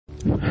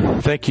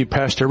Thank you,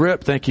 Pastor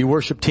Rip. Thank you,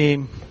 worship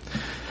team.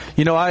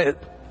 You know, I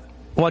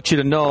want you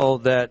to know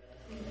that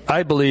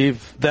I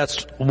believe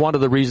that's one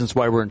of the reasons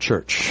why we're in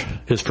church,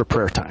 is for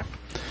prayer time.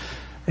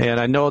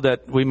 And I know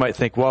that we might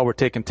think, well, we're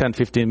taking 10,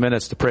 15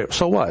 minutes to pray.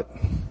 So what?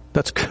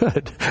 That's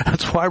good.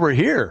 That's why we're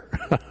here.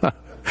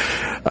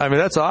 I mean,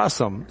 that's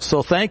awesome.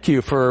 So thank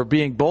you for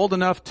being bold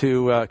enough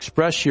to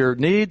express your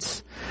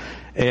needs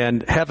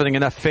and having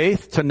enough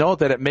faith to know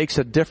that it makes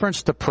a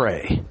difference to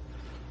pray.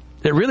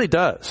 It really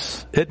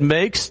does. It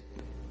makes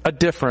a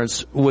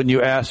difference when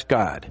you ask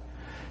God,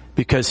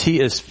 because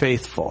He is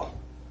faithful,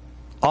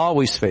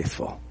 always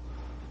faithful,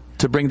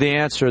 to bring the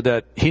answer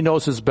that He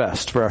knows is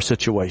best for our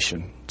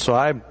situation. So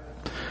I'm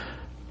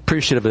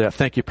appreciative of that.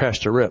 Thank you,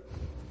 Pastor Rip.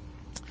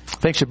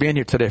 Thanks for being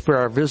here today. For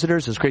our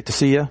visitors, it's great to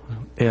see you,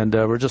 and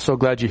we're just so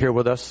glad you're here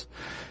with us.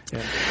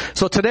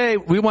 So today,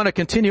 we want to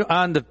continue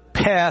on the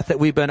path that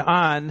we've been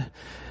on.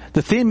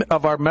 The theme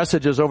of our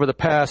messages over the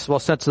past, well,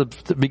 since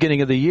the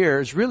beginning of the year,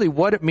 is really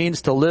what it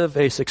means to live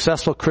a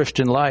successful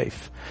Christian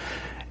life.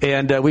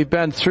 And we've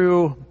been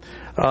through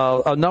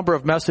a number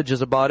of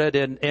messages about it,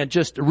 and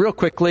just real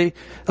quickly,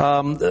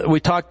 we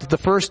talked the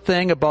first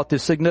thing about the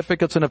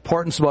significance and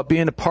importance about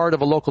being a part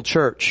of a local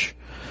church,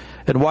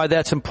 and why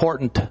that's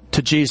important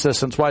to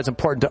Jesus, and why it's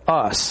important to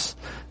us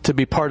to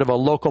be part of a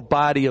local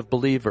body of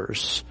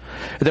believers.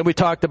 And then we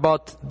talked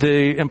about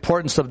the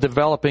importance of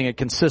developing a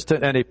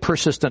consistent and a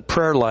persistent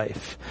prayer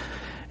life,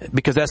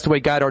 because that's the way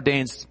God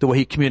ordains, the way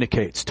He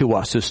communicates to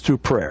us, is through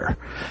prayer.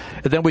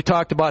 And then we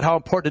talked about how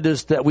important it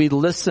is that we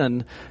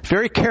listen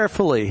very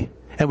carefully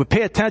and we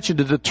pay attention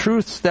to the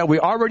truths that we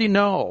already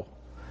know,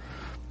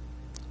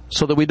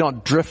 so that we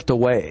don't drift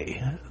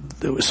away.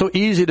 It's so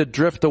easy to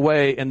drift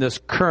away in this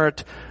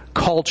current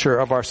culture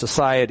of our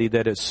society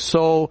that is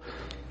so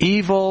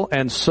evil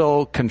and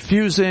so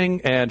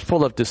confusing and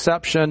full of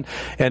deception.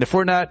 And if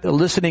we're not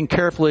listening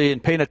carefully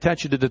and paying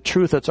attention to the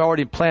truth that's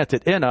already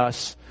planted in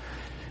us,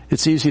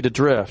 it's easy to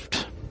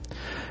drift.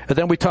 And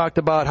then we talked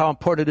about how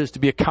important it is to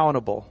be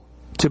accountable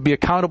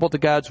to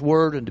God's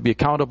Word and to be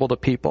accountable to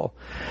people.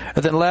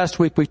 And then last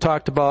week we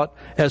talked about,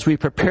 as we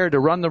prepare to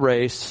run the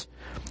race,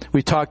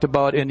 we talked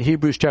about in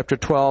Hebrews chapter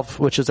 12,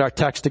 which is our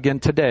text again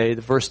today,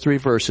 the first 3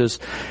 verses,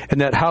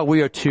 and that how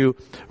we are to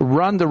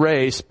run the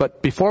race,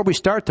 but before we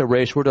start the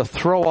race, we're to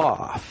throw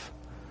off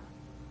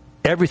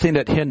everything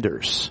that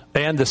hinders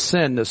and the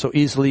sin that so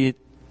easily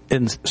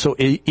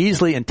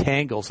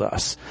entangles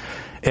us.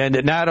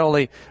 And not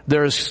only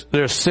there's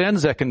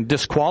sins that can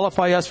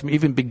disqualify us from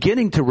even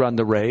beginning to run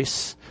the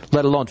race,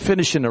 let alone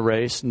finishing the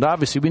race, and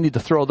obviously we need to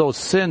throw those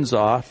sins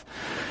off,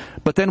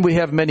 but then we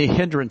have many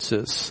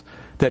hindrances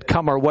that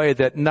come our way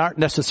that aren't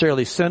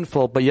necessarily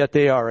sinful, but yet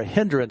they are a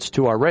hindrance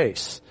to our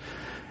race.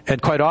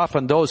 And quite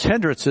often those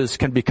hindrances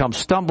can become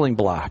stumbling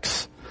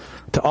blocks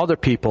to other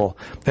people,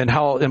 and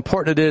how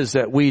important it is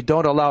that we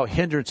don't allow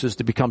hindrances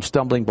to become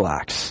stumbling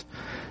blocks.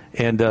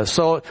 And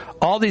so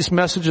all these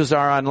messages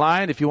are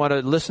online. If you want to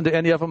listen to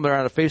any of them, they're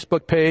on a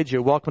Facebook page.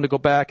 You're welcome to go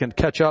back and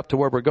catch up to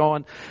where we're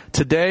going.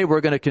 Today we're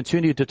going to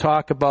continue to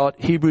talk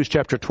about Hebrews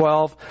chapter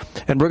 12,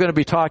 and we're going to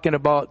be talking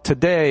about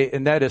today,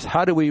 and that is,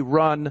 how do we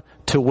run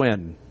to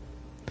win?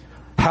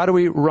 How do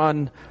we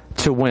run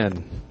to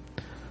win?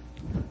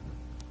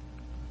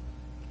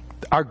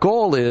 Our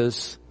goal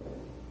is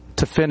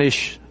to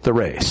finish the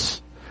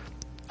race.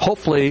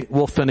 Hopefully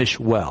we'll finish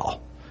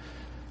well.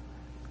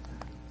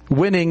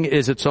 Winning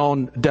is its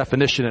own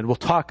definition, and we'll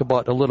talk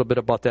about a little bit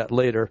about that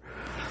later.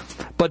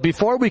 But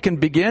before we can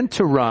begin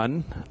to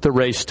run the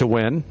race to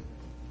win,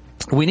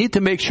 we need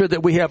to make sure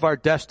that we have our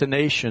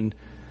destination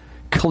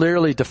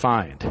clearly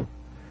defined.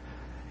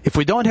 If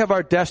we don't have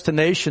our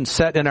destination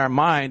set in our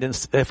mind,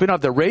 and if we don't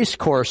have the race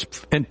course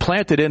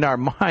implanted in our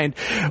mind,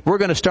 we're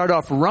going to start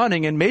off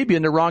running and maybe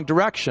in the wrong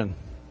direction.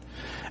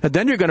 And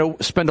then you're going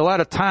to spend a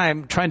lot of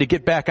time trying to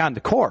get back on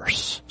the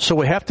course. So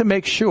we have to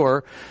make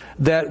sure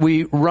that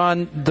we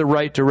run the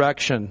right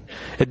direction.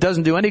 It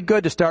doesn't do any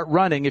good to start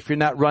running if you're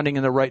not running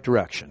in the right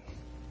direction.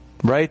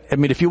 Right? I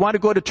mean, if you want to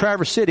go to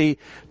Traverse City,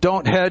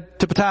 don't head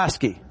to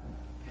Petoskey.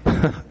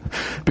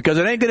 Because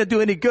it ain't going to do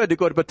any good to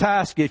go to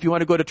Petoskey if you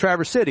want to go to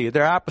Traverse City.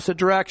 They're opposite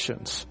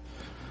directions.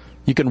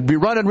 You can be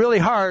running really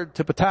hard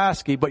to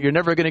Petoskey, but you're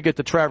never going to get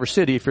to Traverse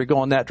City if you're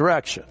going that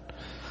direction.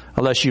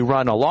 Unless you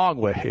run a long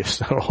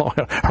ways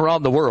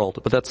around the world,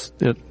 but that's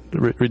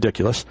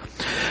ridiculous.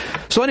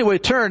 So anyway,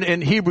 turn in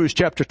Hebrews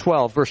chapter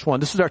 12, verse 1.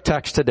 This is our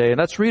text today, and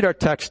let's read our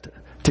text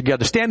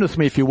together. Stand with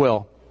me if you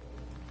will.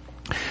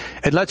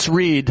 And let's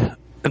read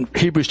in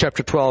Hebrews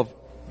chapter 12,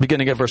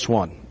 beginning at verse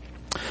 1.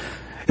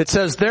 It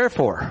says,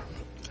 "Therefore,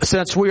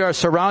 since we are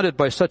surrounded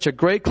by such a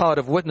great cloud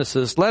of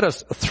witnesses, let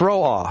us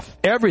throw off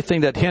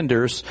everything that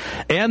hinders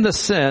and the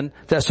sin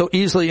that so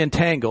easily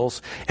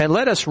entangles, and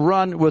let us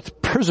run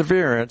with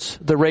perseverance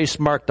the race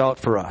marked out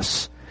for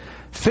us,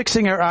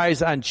 fixing our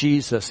eyes on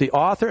Jesus, the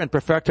author and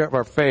perfecter of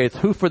our faith,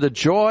 who for the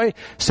joy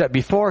set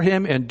before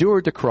Him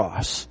endured the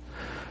cross,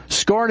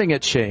 scorning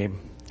its shame,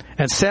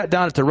 and sat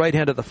down at the right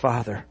hand of the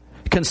Father.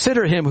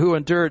 Consider Him who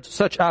endured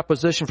such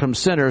opposition from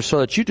sinners, so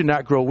that you do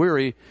not grow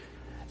weary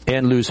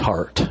and lose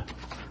heart."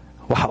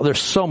 Wow,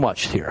 there's so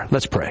much here.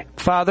 Let's pray.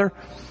 Father,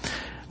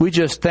 we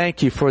just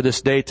thank you for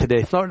this day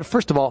today. Lord,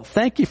 first of all,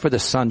 thank you for the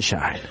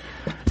sunshine.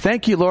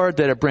 Thank you, Lord,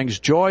 that it brings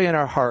joy in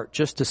our heart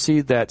just to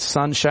see that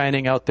sun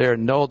shining out there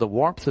and know the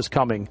warmth is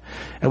coming.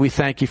 And we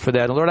thank you for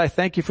that. And Lord, I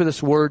thank you for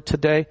this word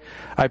today.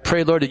 I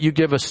pray, Lord, that you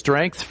give us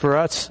strength for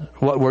us,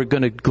 what we're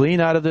going to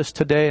glean out of this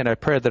today. And I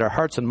pray that our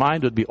hearts and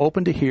mind would be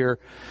open to hear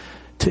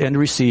and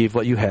receive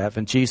what you have.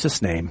 In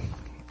Jesus' name,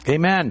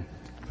 amen.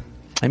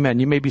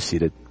 Amen. You may be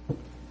seated.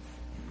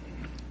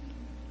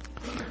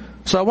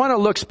 So I want to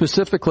look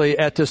specifically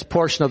at this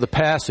portion of the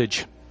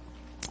passage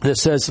that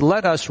says,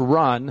 let us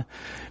run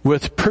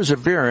with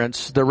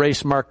perseverance the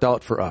race marked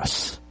out for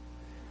us,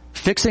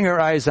 fixing our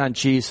eyes on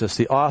Jesus,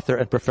 the author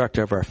and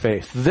perfecter of our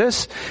faith.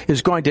 This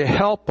is going to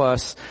help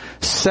us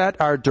set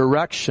our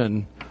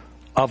direction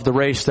of the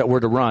race that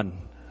we're to run,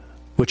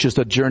 which is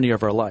the journey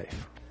of our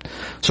life.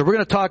 So we're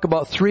going to talk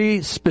about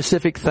three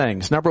specific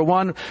things. Number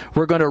one,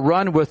 we're going to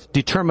run with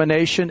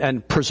determination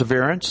and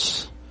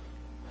perseverance.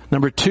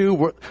 Number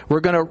two,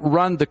 we're going to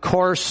run the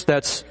course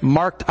that's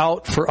marked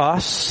out for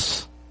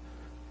us.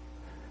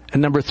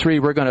 And number three,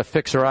 we're going to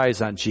fix our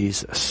eyes on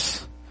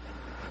Jesus.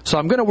 So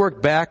I'm going to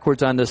work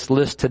backwards on this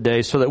list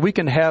today so that we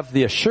can have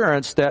the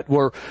assurance that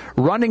we're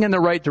running in the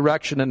right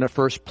direction in the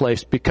first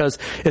place, because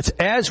it's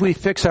as we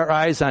fix our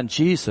eyes on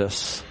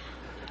Jesus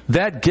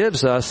that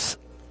gives us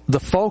the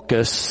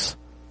focus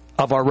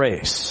of our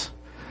race.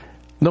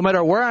 No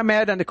matter where I'm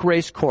at on the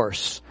race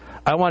course,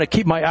 I want to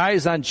keep my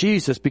eyes on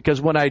Jesus,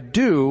 because when I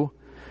do,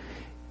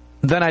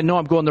 then I know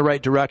I'm going the right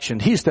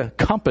direction. He's the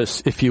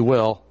compass, if you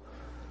will,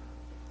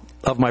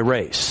 of my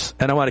race.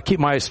 And I want to keep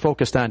my eyes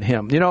focused on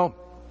Him. You know,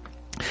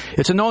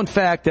 it's a known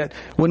fact that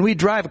when we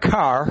drive a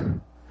car,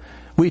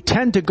 we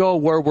tend to go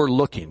where we're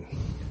looking.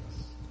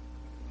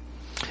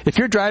 If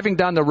you're driving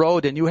down the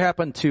road and you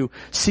happen to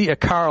see a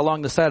car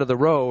along the side of the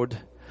road,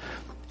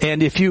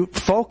 and if you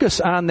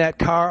focus on that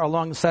car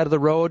along the side of the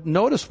road,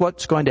 notice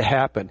what's going to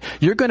happen.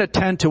 You're going to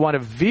tend to want to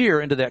veer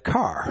into that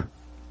car.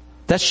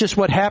 That's just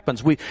what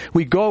happens. We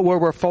go where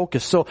we're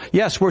focused. So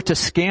yes, we're to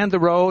scan the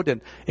road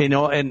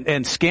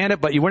and scan it,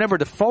 but we're never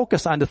to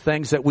focus on the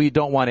things that we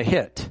don't want to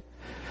hit.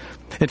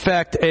 In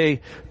fact,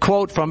 a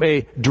quote from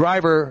a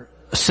driver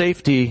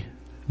safety,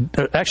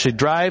 actually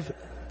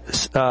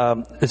it's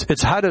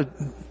how to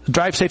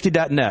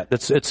drivesafety.net.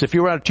 It's if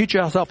you want to teach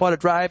yourself how to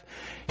drive,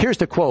 here's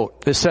the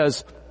quote. It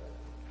says,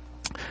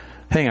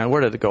 hang on,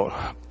 where did it go?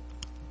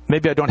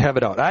 Maybe I don't have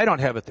it out. I don't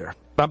have it there.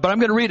 But I'm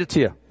going to read it to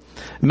you.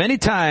 Many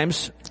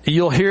times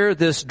you'll hear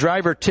this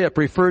driver tip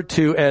referred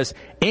to as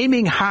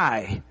aiming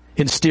high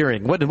in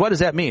steering. What does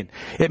that mean?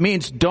 It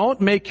means don't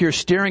make your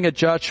steering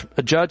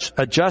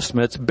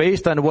adjustments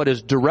based on what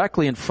is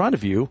directly in front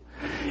of you.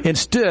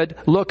 Instead,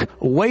 look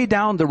way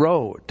down the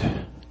road.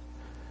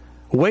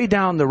 Way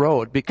down the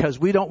road, because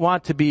we don't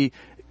want to be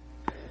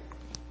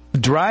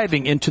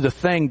driving into the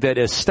thing that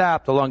is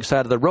stopped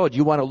alongside of the road.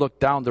 You want to look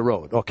down the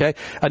road, okay?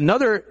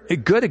 Another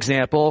good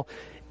example,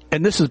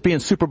 and this is being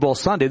Super Bowl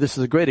Sunday, this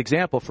is a great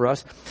example for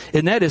us,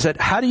 and that is that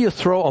how do you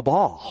throw a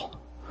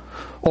ball?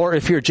 Or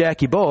if you're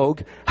Jackie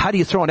Bogue, how do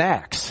you throw an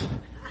axe?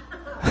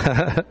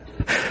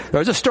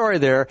 There's a story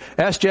there.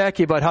 Ask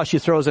Jackie about how she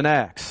throws an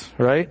axe,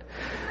 right?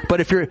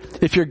 But if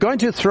you're going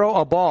to throw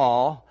a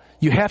ball,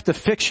 you have to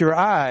fix your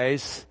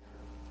eyes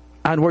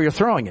on where you're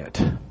throwing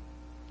it.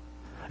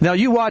 Now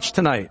you watch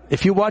tonight.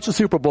 If you watch the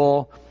Super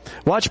Bowl,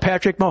 watch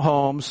Patrick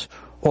Mahomes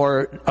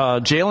or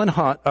Jalen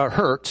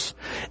Hurts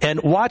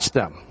and watch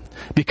them,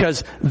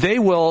 because they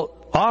will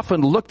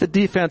often look the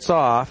defense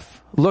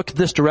off, look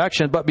this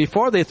direction, but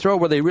before they throw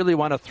where they really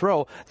want to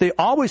throw, they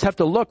always have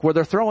to look where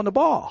they're throwing the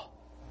ball.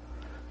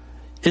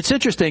 It's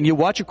interesting. You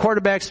watch a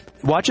quarterback,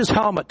 watch his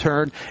helmet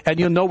turn, and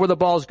you'll know where the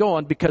ball's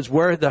going, because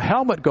where the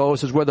helmet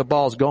goes is where the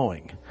ball's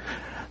going.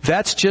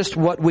 That's just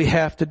what we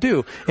have to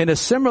do. In a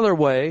similar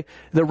way,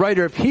 the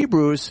writer of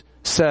Hebrews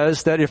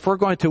says that if we're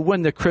going to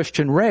win the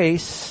Christian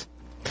race,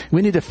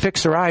 we need to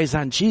fix our eyes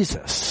on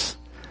Jesus,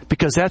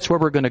 because that's where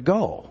we're going to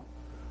go.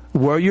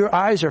 Where your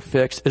eyes are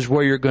fixed is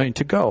where you're going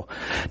to go.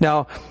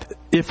 Now,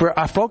 if we're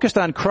focused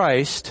on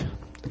Christ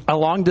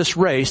along this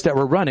race that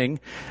we're running,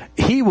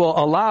 He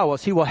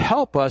will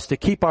help us to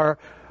keep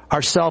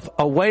ourselves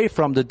away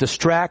from the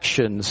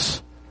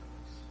distractions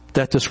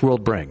that this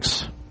world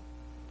brings.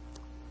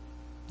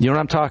 You know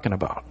what I'm talking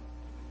about?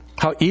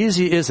 How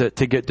easy is it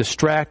to get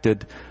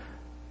distracted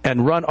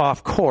and run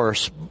off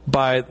course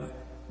by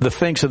the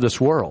things of this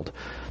world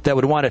that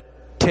would want to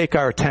take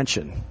our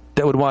attention,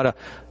 that would want to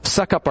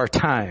suck up our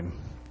time.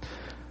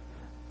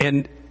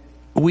 And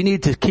we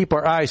need to keep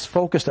our eyes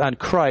focused on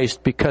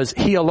Christ, because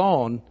He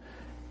alone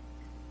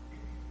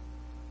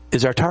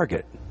is our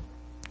target.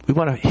 We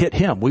want to hit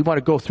Him. We want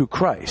to go through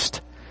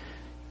Christ.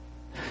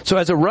 So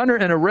as a runner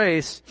in a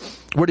race,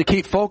 we're to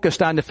keep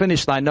focused on the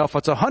finish line. Now, if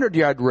it's a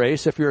 100-yard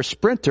race, if you're a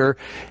sprinter,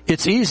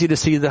 it's easy to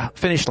see the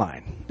finish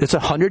line. It's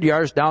 100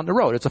 yards down the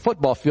road. It's a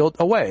football field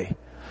away.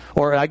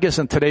 Or I guess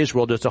in today's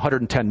world, it's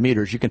 110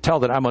 meters. You can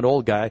tell that I'm an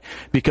old guy,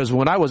 because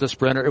when I was a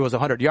sprinter, it was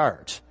 100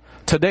 yards.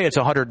 Today it's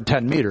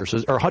 110 meters,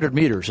 or 100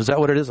 meters. Is that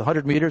what it is?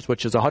 100 meters,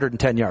 which is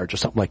 110 yards or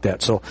something like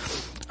that. So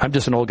I'm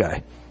just an old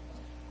guy.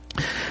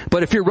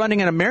 But if you're running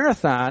in a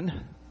marathon,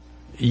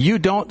 you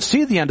don't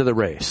see the end of the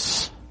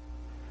race.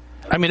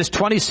 I mean, it's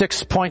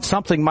 26 point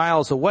something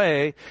miles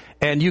away,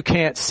 and you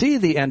can't see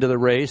the end of the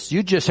race.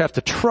 You just have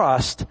to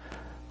trust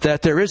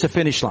that there is a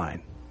finish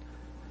line.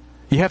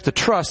 You have to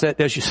trust that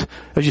as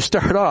you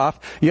start off,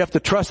 you have to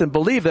trust and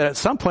believe that at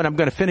some point I'm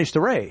going to finish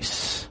the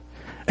race.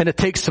 And it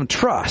takes some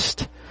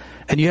trust.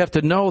 And you have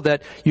to know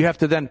that you have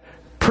to then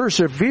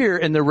persevere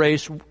in the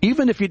race,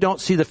 even if you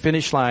don't see the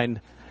finish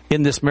line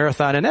in this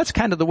marathon. And that's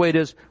kind of the way it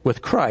is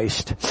with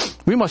Christ.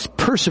 We must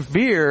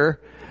persevere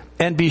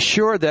and be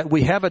sure that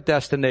we have a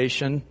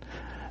destination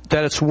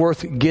that it's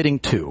worth getting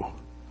to.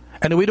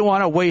 And we don't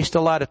want to waste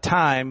a lot of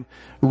time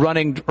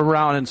running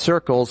around in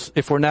circles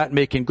if we're not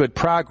making good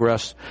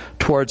progress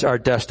towards our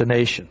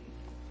destination.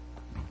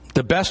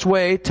 The best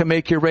way to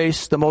make your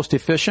race the most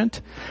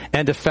efficient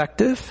and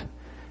effective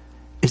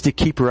is to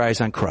keep your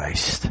eyes on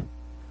Christ.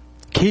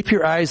 Keep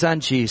your eyes on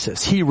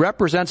Jesus. He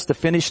represents the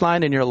finish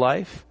line in your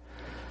life.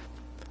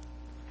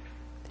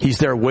 He's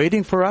there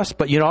waiting for us,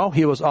 but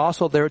He was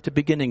also there at the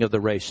beginning of the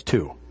race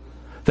too.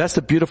 That's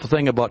the beautiful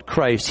thing about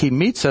Christ. He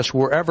meets us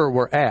wherever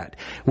we're at.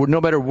 No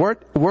matter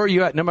where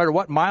you're at, no matter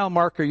what mile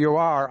marker you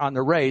are on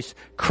the race,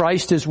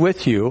 Christ is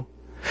with you,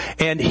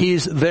 and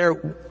He's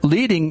there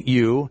leading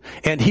you,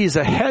 and He's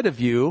ahead of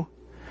you.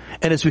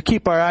 And as we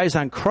keep our eyes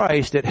on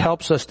Christ, it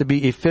helps us to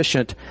be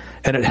efficient,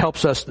 and it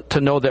helps us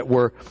to know that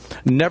we're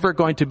never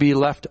going to be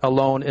left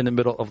alone in the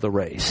middle of the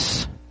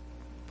race.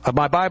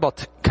 My Bible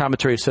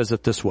commentary says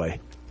it this way.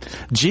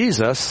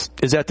 Jesus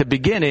is at the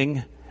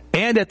beginning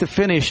and at the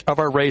finish of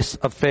our race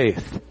of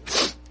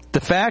faith. The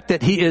fact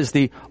that He is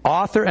the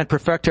author and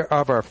perfecter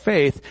of our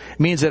faith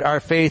means that our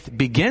faith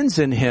begins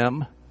in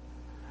Him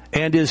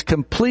and is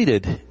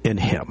completed in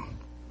Him.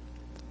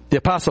 The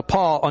Apostle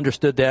Paul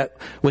understood that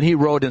when he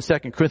wrote in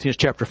 2 Corinthians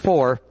chapter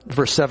 4,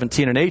 verse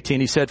 17 and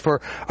 18. He said,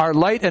 "For our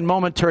light and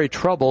momentary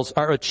troubles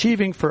are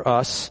achieving for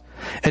us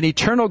an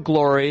eternal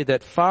glory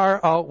that far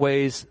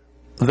outweighs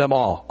them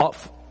all."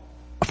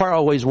 Far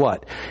outweighs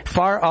what?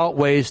 Far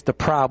outweighs the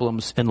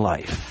problems in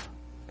life.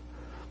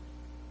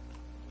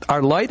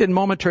 Our light and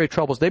momentary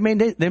troubles, they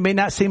may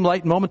not seem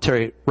light and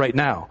momentary right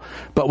now,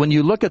 but when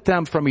you look at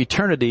them from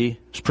eternity's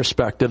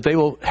perspective, they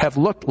will have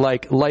looked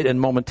like light and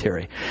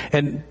momentary.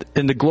 And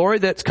the glory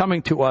that's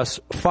coming to us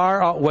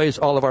far outweighs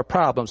all of our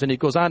problems. And he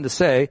goes on to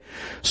say,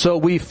 "So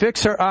we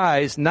fix our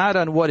eyes not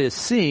on what is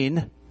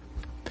seen,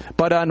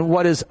 but on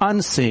what is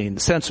unseen,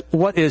 since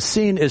what is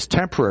seen is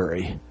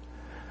temporary.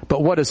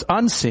 But what is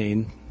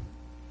unseen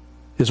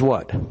is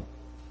what?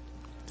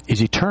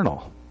 Is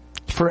eternal,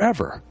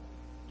 forever."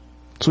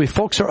 So we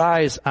focus our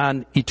eyes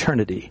on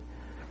eternity.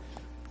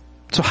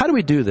 So how do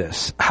we do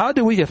this? How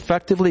do we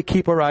effectively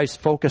keep our eyes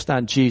focused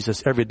on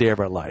Jesus every day of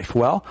our life?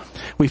 Well,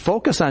 we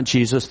focus on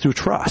Jesus through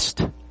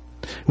trust.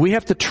 We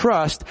have to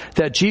trust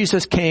that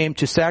Jesus came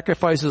to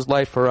sacrifice His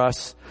life for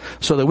us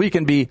so that we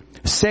can be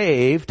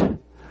saved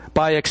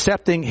by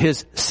accepting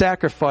His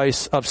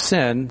sacrifice of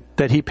sin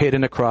that He paid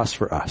on the cross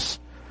for us.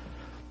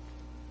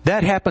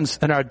 That happens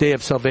in our day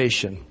of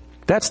salvation.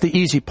 That's the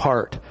easy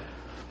part.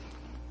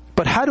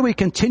 But how do we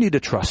continue to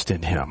trust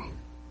in Him?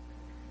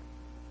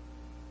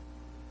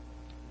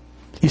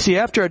 You see,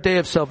 after our day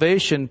of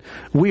salvation,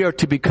 we are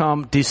to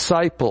become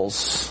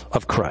disciples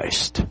of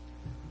Christ.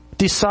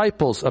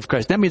 Disciples of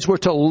Christ. That means we're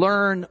to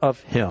learn of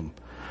Him.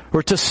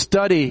 We're to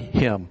study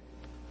Him.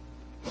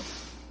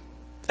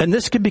 And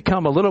this can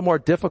become a little more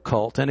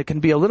difficult, and it can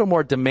be a little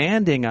more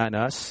demanding on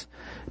us,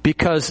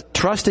 because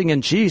trusting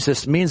in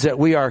Jesus means that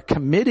we are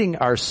committing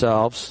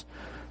ourselves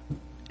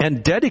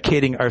and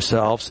dedicating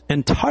ourselves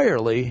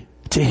entirely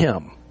to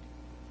Him.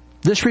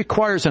 This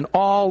requires an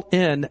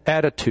all-in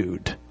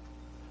attitude,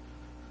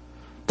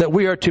 that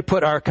we are to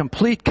put our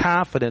complete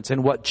confidence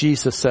in what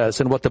Jesus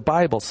says and what the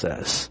Bible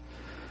says.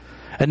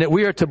 And that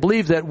we are to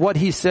believe that what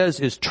He says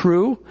is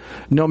true,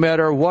 no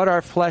matter what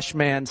our flesh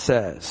man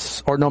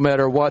says, or no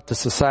matter what the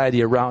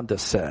society around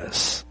us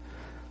says.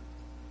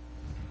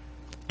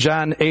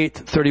 John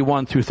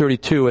 8:31 through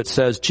 32, it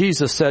says,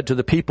 Jesus said to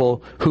the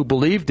people who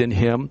believed in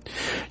Him,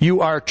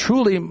 "You are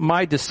truly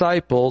my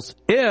disciples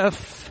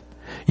if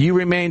you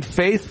remain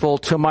faithful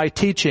to my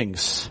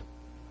teachings.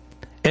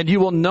 And you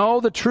will know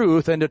the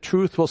truth, and the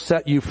truth will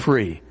set you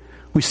free."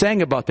 We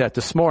sang about that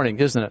this morning,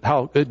 isn't it?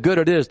 How good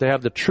it is to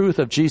have the truth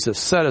of Jesus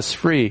set us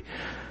free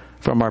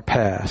from our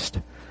past.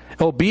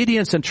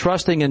 Obedience and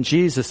trusting in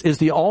Jesus is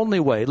the only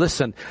way,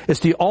 listen, it's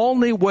the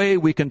only way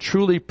we can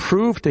truly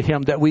prove to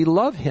Him that we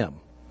love Him.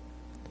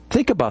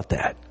 Think about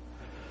that.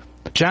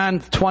 John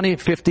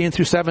 20:15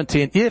 through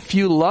 17. If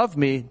you love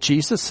me,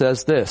 Jesus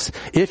says this,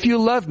 if you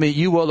love me,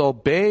 you will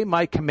obey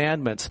my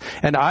commandments,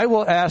 and I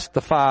will ask the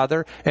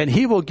Father, and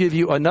He will give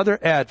you another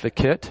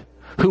advocate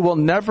who will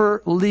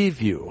never leave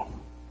you.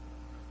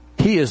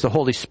 He is the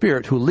Holy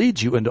Spirit who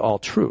leads you into all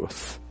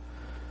truth.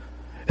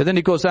 And then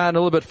he goes on a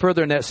little bit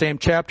further in that same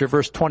chapter,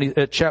 verse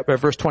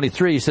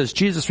 23, he says,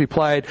 Jesus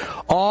replied,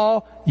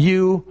 all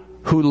you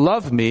who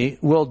love me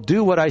will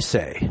do what I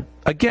say.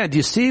 Again, do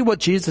you see what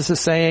Jesus is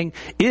saying?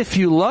 If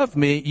you love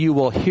me, you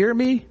will hear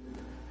me,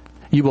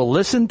 you will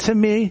listen to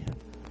me,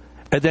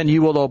 and then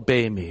you will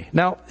obey me.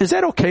 Now, is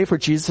that okay for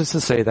Jesus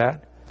to say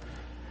that?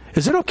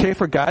 Is it okay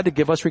for God to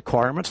give us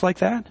requirements like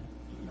that?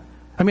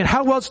 I mean,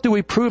 how else do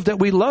we prove that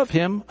we love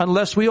Him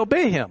unless we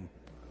obey Him?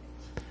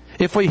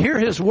 If we hear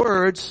His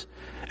words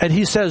and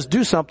He says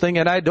do something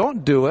and I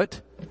don't do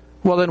it,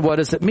 well then what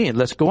does it mean?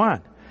 Let's go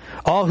on.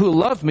 All who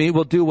love me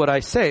will do what I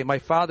say. My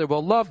Father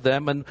will love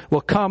them and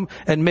will come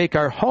and make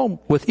our home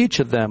with each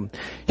of them.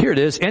 Here it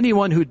is.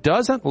 Anyone who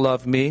doesn't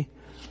love me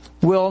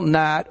will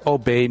not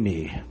obey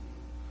me.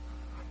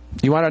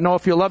 You want to know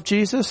if you love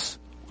Jesus?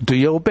 Do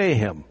you obey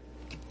Him?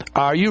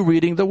 Are you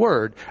reading the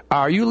Word?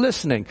 Are you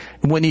listening?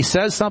 When He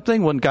says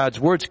something, when God's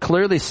words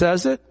clearly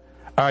says it,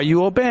 are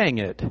you obeying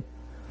it?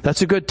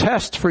 That's a good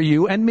test for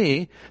you and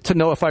me to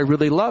know if I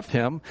really love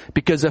Him,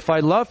 because if I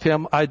love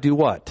Him, I do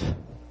what?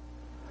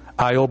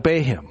 I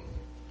obey Him.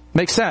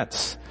 Makes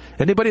sense?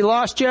 Anybody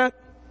lost yet?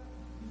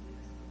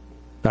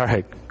 All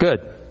right,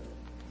 good.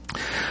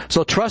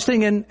 So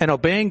trusting in and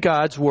obeying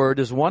God's Word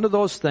is one of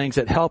those things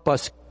that help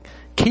us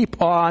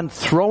keep on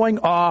throwing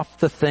off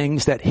the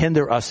things that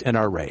hinder us in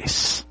our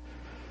race.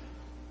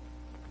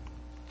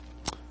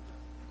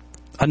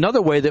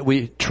 Another way that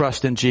we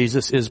trust in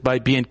Jesus is by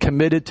being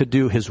committed to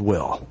do His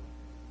will.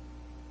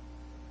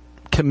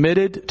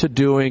 Committed to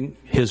doing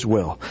His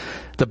will.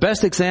 The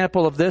best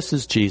example of this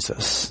is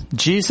Jesus.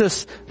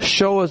 Jesus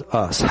shows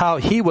us how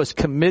He was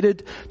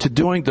committed to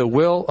doing the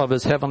will of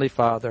His Heavenly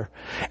Father.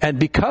 And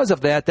because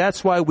of that,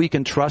 that's why we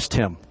can trust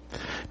Him.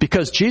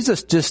 Because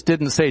Jesus just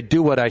didn't say,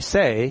 do what I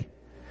say.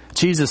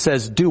 Jesus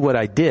says, do what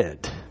I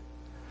did.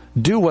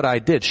 Do what I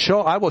did.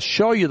 I will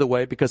show you the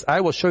way, because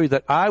I will show you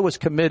that I was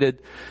committed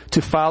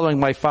to following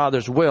my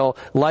Father's will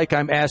like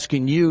I'm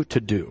asking you to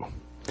do.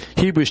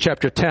 Hebrews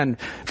chapter 10,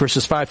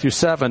 verses 5 through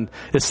 7,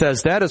 it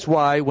says, that is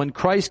why when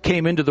Christ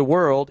came into the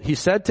world, He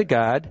said to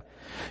God,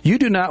 you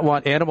do not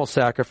want animal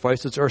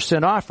sacrifices or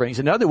sin offerings.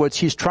 In other words,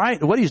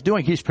 what He's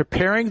doing, He's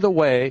preparing the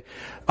way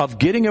of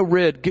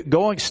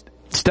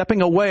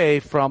stepping away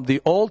from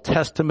the Old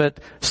Testament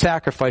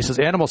sacrifices,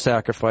 animal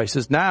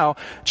sacrifices. Now,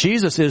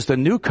 Jesus is the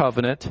new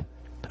covenant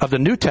of the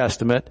New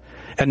Testament,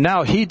 and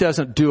now He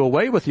doesn't do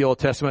away with the Old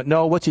Testament.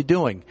 No, what's He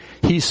doing?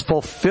 He's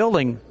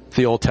fulfilling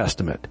the Old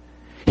Testament.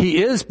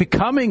 He is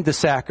becoming the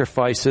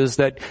sacrifices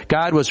that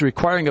God was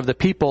requiring of the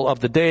people of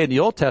the day in the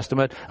Old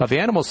Testament of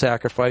animal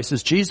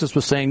sacrifices. Jesus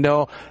was saying,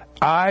 no,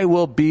 I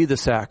will be the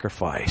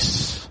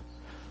sacrifice.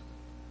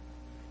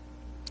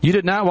 You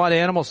did not want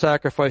animal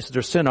sacrifices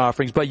or sin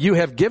offerings, but you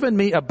have given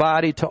me a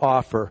body to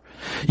offer.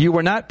 You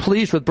were not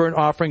pleased with burnt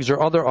offerings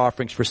or other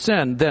offerings for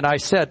sin. Then I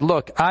said,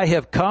 look, I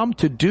have come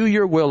to do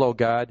your will, O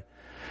God,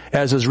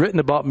 as is written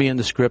about me in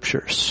the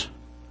Scriptures.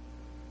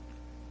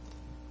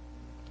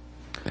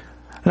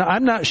 Now,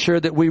 I'm not sure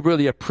that we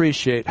really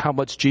appreciate how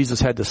much Jesus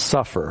had to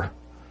suffer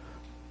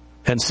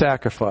and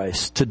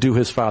sacrifice to do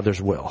His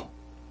Father's will.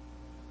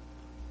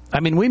 I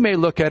mean, we may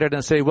look at it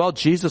and say, well,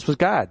 Jesus was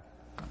God.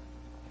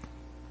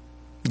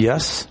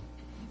 Yes,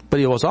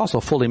 but He was also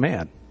fully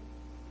man.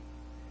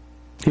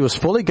 He was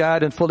fully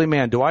God and fully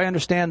man. Do I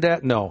understand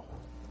that? No.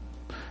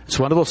 It's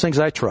one of those things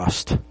I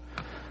trust.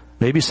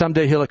 Maybe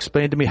someday He'll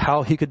explain to me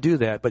how He could do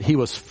that, but He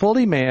was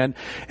fully man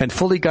and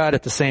fully God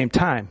at the same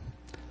time.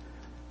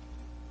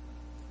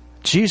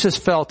 Jesus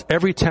felt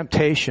every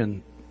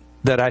temptation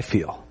that I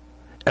feel.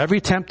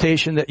 Every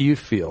temptation that you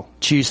feel.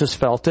 Jesus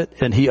felt it,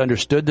 and He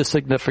understood the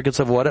significance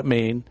of what it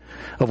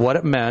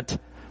meant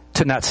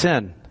to not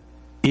sin,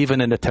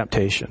 even in a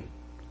temptation.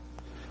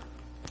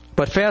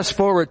 But fast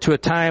forward to a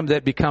time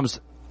that becomes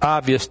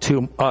obvious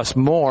to us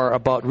more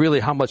about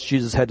really how much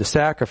Jesus had to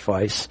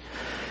sacrifice.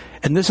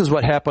 And this is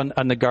what happened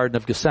in the Garden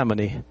of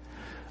Gethsemane.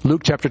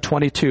 Luke chapter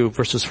 22,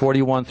 verses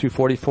 41 through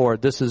 44.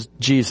 This is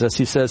Jesus.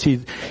 He says,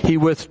 He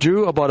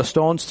withdrew about a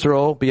stone's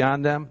throw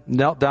beyond them,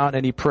 knelt down,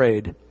 and He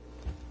prayed,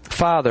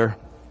 Father,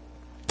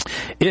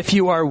 if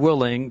you are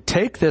willing,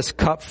 take this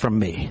cup from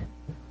me.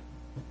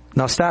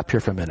 Now stop here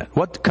for a minute.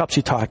 What cup's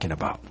He talking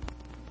about?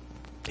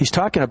 He's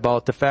talking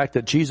about the fact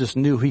that Jesus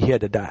knew He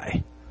had to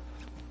die.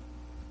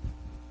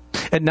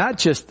 And not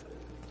just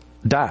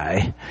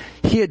die,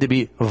 He had to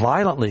be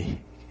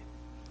violently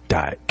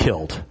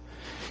killed.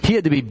 He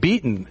had to be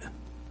beaten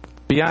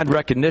beyond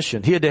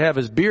recognition. He had to have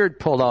his beard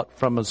plucked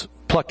from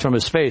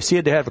his face. He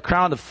had to have a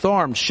crown of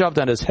thorns shoved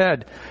on his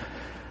head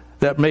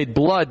that made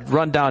blood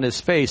run down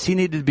his face. He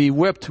needed to be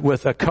whipped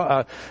with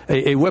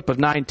a whip of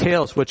 9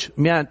 tails, which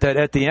meant that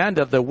at the end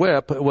of the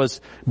whip it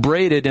was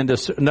braided into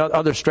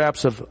other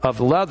straps of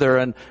leather,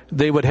 and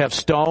they would have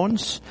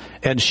stones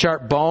and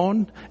sharp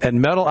bone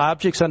and metal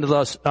objects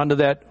under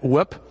that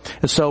whip.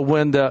 And so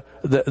when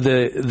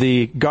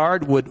the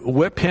guard would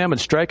whip him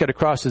and strike it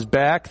across his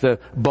back, the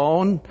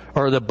bone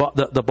or the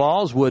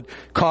balls would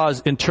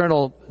cause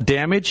internal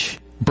damage,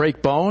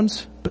 break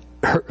bones,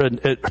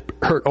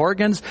 hurt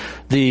organs.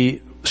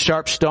 The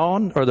sharp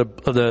stone or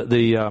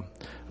the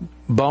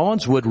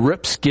bones, would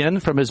rip skin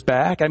from his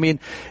back. I mean,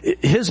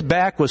 his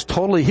back was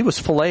he was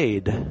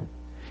filleted.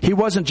 He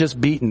wasn't just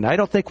beaten. I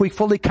don't think we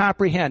fully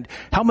comprehend.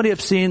 How many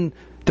have seen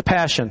The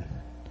Passion?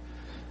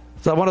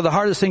 So one of the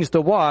hardest things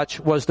to watch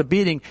was the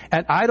beating,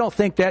 and I don't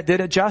think that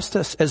did it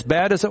justice, as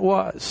bad as it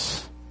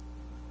was.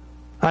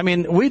 I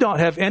mean, we don't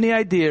have any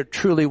idea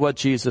truly what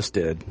Jesus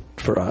did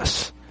for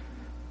us.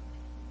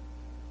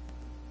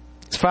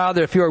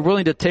 Father, if you are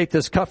willing to take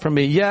this cup from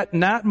me, yet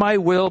not my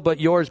will but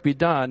yours be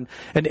done.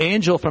 An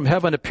angel from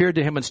heaven appeared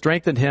to him and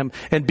strengthened him.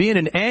 And being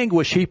in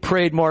anguish, he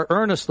prayed more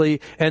earnestly,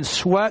 and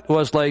sweat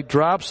was like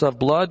drops of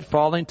blood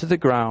falling to the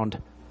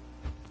ground.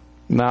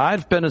 Now,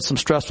 I've been in some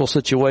stressful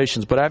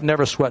situations, but I've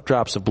never sweat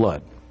drops of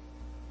blood.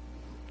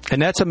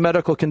 And that's a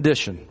medical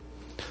condition.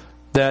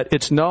 That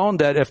it's known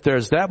that if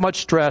there's that much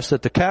stress,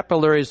 that the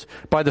capillaries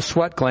by the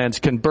sweat glands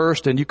can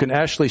burst and you can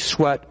actually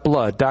sweat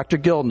blood. Dr.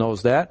 Gill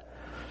knows that.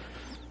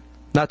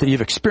 Not that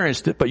you've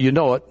experienced it, but you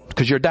know it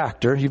because you're a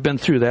doctor. You've been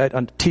through that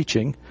on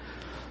teaching.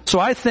 So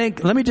I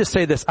think, let me just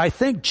say this. I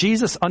think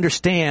Jesus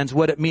understands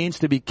what it means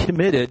to be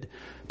committed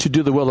to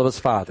do the will of his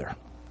Father.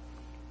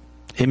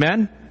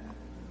 Amen?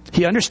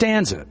 He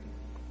understands it.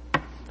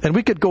 And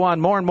we could go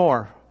on more and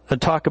more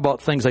and talk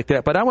about things like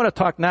that. But I want to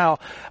talk now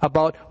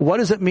about what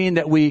does it mean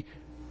that we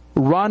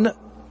run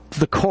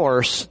the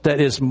course that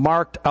is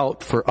marked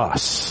out for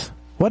us.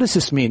 What does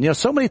this mean? You know,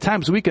 so many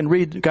times we can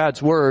read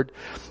God's Word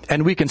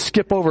and we can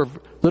skip over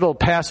little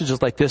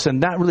passages like this and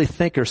not really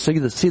think or see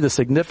the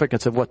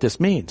significance of what this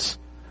means.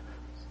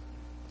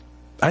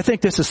 I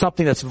think this is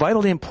something that's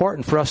vitally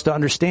important for us to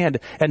understand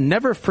and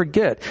never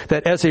forget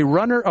that as a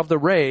runner of the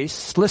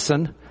race,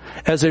 listen,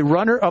 as a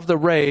runner of the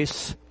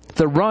race,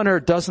 the runner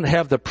doesn't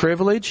have the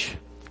privilege,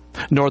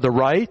 nor the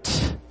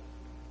right,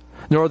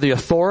 nor the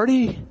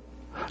authority,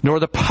 nor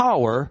the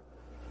power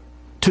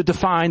to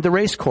define the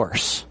race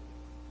course.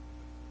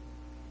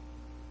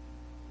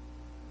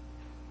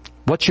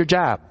 What's your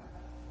job?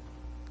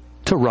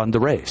 To run the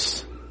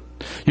race.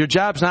 Your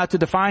job's not to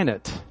define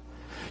it.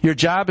 Your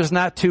job is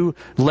not to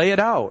lay it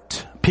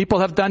out. People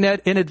have done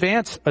that in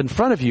advance in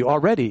front of you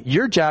already.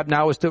 Your job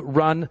now is to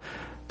run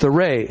the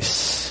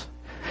race.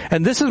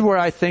 And this is where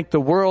I think the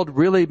world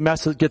really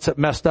gets it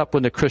messed up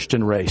in the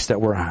Christian race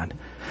that we're on.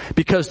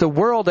 Because the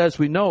world as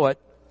we know it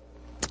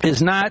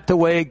is not the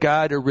way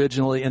God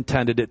originally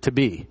intended it to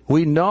be.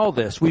 We know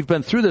this. We've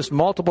been through this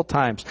multiple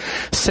times.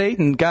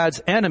 Satan,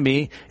 God's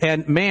enemy,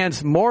 and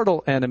man's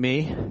mortal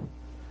enemy,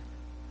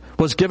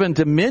 was given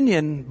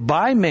dominion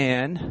by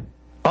man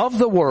of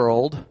the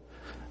world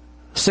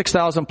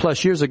 6,000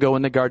 plus years ago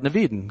in the Garden of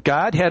Eden.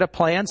 God had a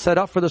plan set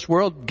up for this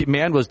world.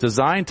 Man was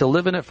designed to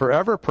live in it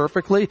forever,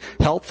 perfectly,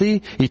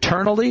 healthy,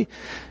 eternally,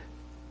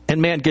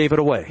 and man gave it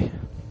away.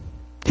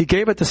 He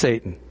gave it to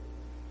Satan.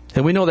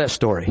 And we know that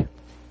story.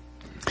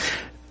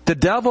 The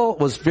devil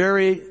was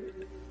very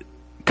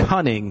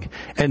cunning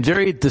and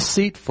very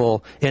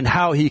deceitful in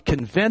how he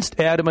convinced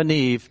Adam and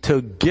Eve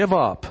to give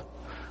up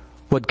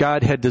what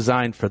God had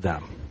designed for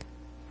them.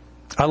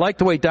 I like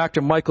the way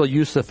Dr. Michael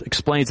Youssef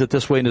explains it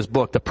this way in his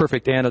book, The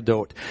Perfect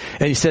Antidote.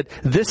 And he said,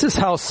 this is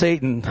how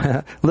Satan,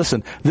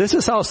 listen, this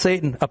is how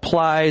Satan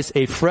applies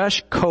a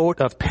fresh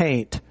coat of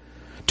paint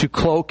to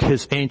cloak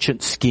his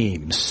ancient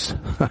schemes.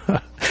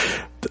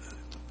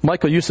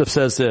 Michael Youssef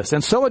says this,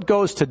 and so it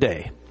goes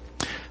today.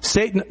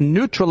 Satan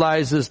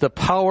neutralizes the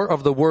power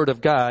of the Word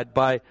of God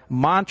by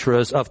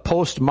mantras of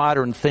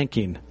postmodern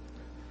thinking.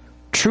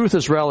 Truth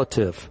is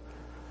relative.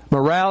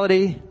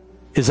 Morality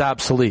is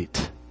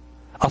obsolete.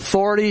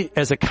 Authority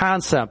as a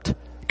concept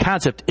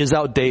is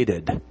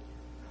outdated.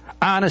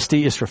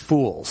 Honesty is for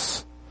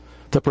fools.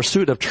 The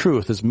pursuit of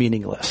truth is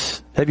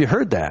meaningless. Have you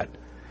heard that?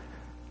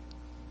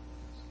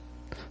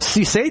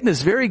 See, Satan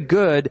is very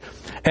good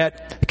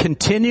at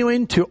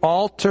continuing to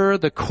alter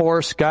the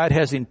course God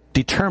has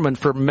determined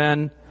for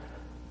men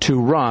to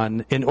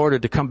run in order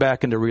to come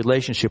back into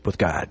relationship with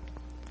God.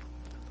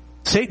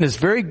 Satan is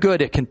very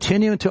good at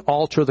continuing to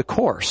alter the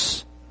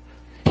course.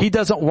 He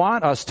doesn't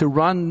want us to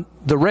run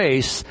the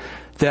race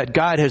that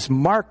God has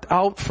marked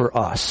out for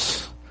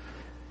us.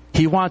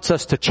 He wants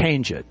us to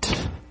change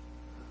it.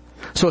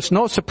 So it's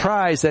no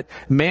surprise that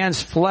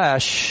man's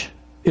flesh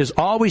is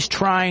always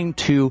trying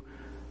to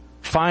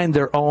find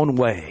their own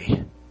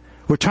way.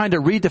 We're trying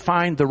to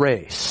redefine the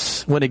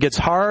race. When it gets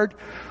hard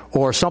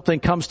or something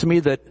comes to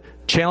me that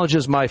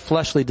challenges my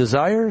fleshly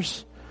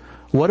desires,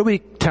 what are we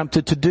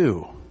tempted to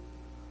do?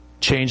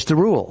 Change the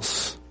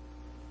rules.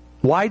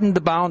 Widen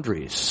the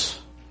boundaries.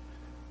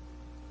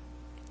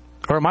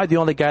 Or am I the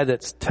only guy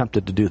that's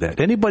tempted to do that?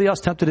 Anybody else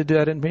tempted to do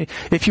that in me?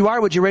 If you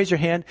are, would you raise your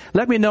hand?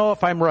 Let me know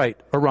if I'm right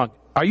or wrong.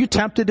 Are you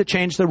tempted to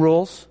change the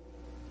rules?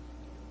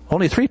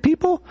 Only 3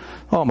 people?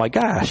 Oh my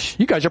gosh,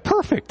 you guys are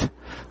perfect.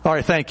 All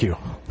right, thank you.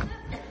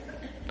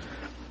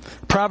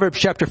 Proverbs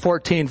chapter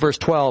 14 verse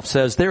 12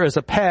 says, there is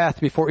a path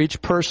before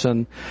each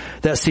person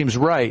that seems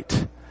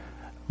right,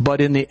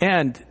 but in the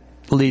end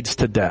leads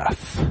to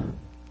death.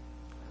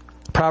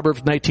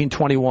 Proverbs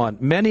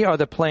 19:21, many are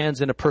the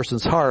plans in a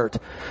person's heart,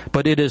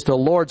 but it is the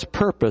Lord's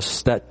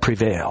purpose that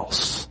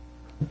prevails.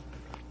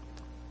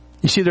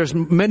 You see, there's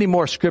many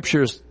more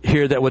scriptures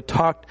here that would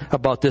talk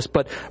about this,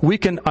 but we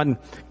can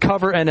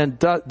uncover and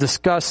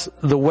discuss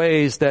the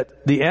ways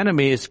that the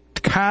enemy is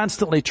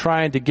constantly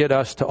trying to get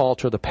us to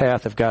alter the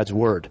path of God's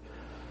Word.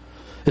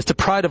 It's the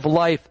pride of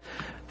life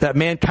that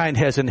mankind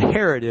has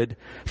inherited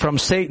from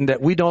Satan,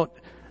 that we don't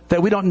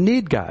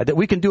need God, that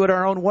we can do it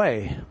our own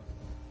way.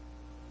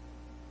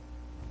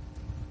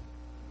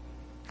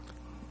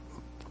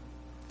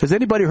 Has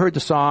anybody heard the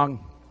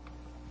song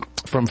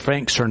from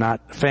Frank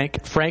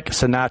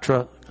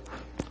Sinatra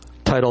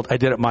titled "I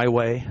Did It My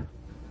Way"?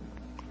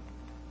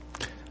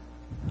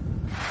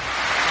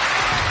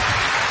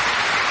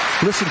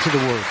 Listen to the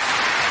words.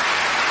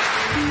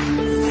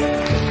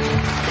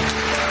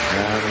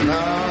 And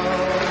now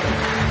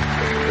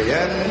the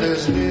end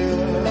is near,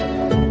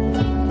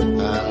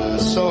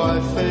 and so I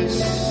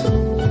face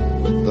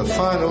the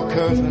final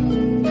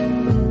curtain.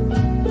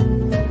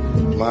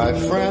 My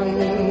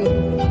friend,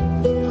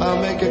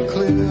 I'll make it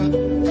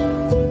clear.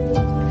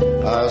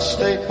 I'll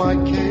state my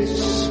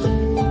case,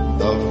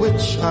 of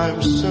which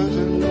I'm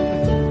certain.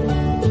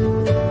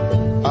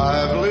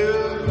 I've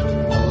lived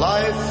a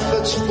life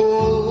that's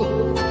full.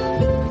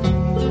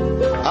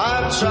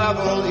 I've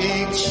traveled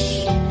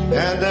each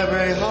and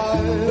every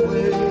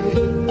highway,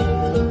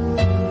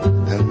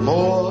 and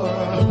more,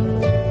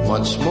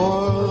 much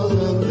more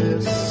than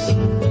this,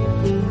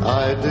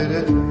 I did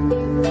it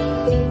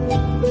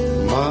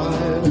my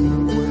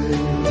way.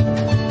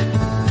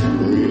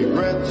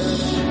 Regrets,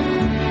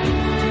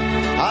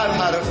 I've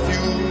had a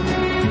few,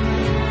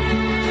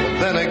 but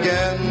then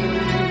again,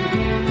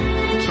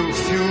 too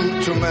few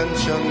to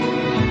mention.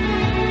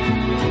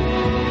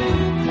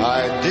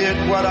 I did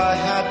what I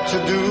had to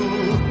do.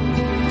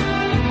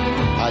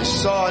 I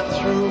saw it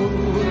through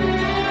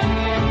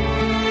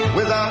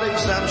without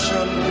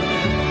exemption.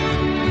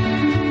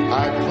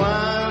 I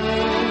planned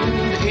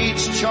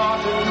each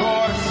charted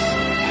course,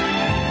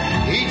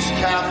 each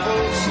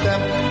careful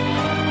step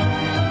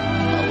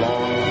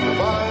along the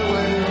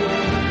byway,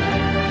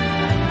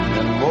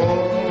 and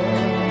more,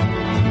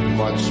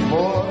 much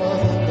more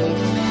than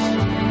this,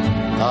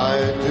 I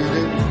did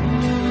it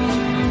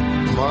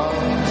my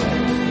way.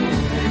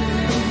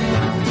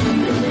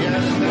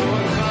 Yes, there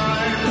were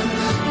times,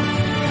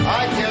 I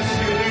guess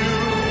you knew,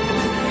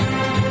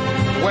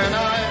 when I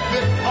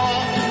bit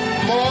off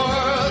more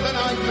than I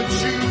could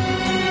chew.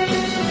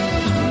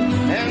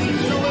 And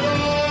through it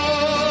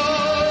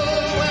all,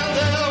 when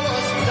there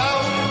was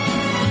doubt,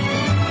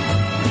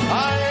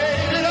 I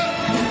ate it up,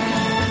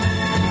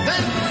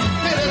 then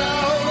spit it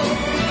out.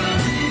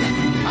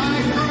 I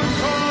grew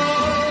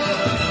tall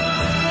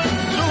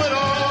through it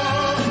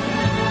all,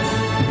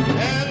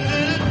 and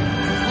did it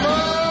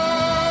my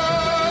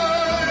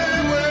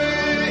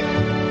way.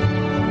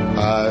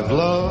 I've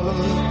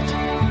loved,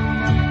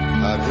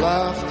 I've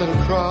laughed and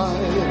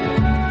cried,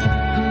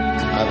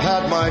 I've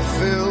had my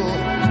fill,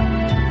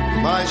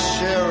 my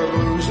share of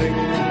losing.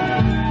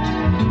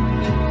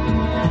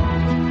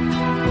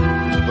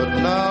 But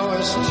now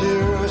as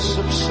tears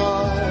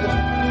subside,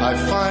 I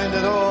find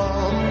it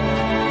all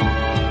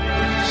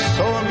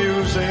so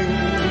amusing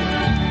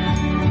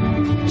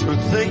to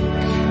think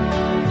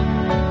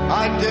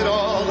I did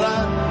all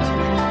that,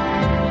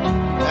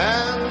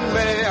 and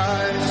may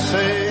I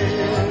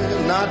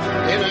say, not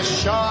in a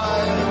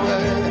shy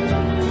way,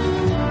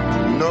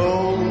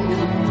 no,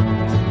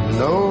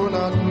 no,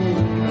 not me.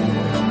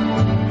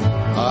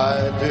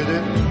 I did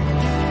it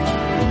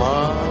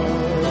my way.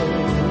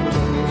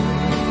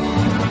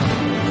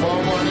 For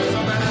what is a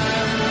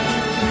man?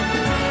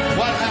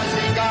 What has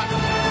he got?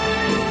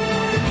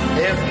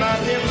 If not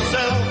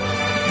himself,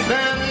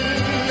 then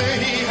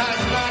he has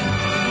not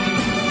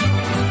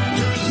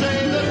to say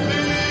the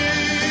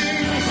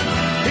things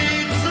he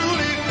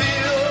truly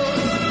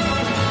feels,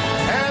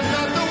 and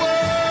not the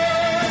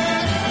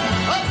words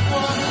of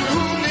one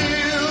who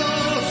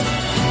kneels.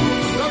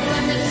 The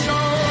record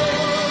shows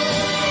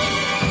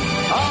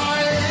I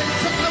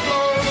took the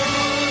blows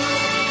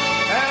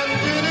and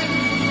did it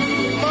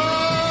my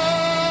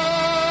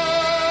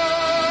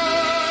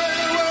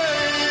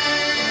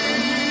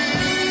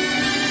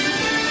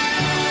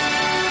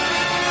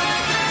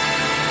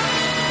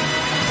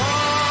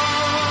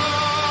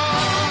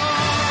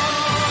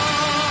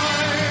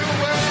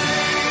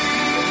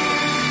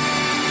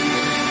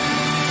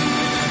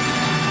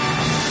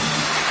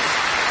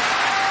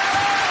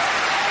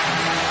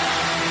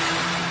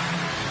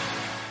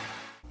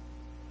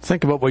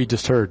Think about what you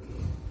just heard.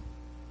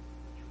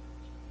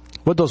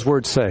 What those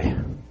words say.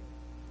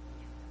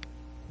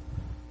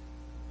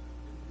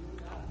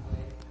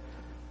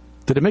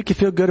 Did it make you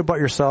feel good about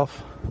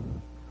yourself?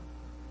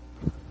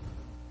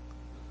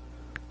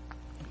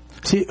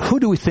 See,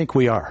 who do we think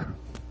we are?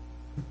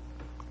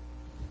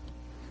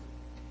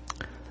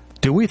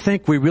 Do we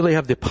think we really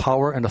have the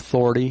power and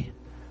authority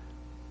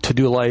to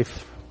do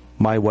life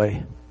my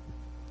way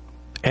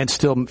and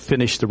still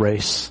finish the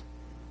race?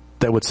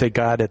 That would say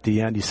God at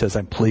the end, He says,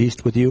 I'm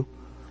pleased with you.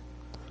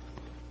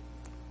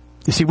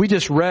 You see, we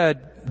just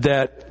read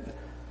that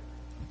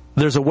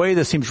there's a way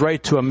that seems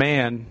right to a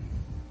man,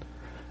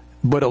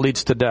 but it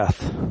leads to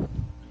death.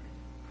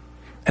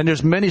 And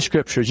there's many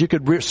scriptures. You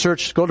could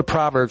research, go to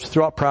Proverbs,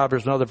 throughout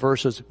Proverbs and other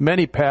verses,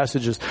 many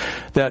passages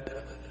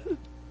that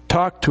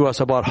talk to us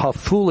about how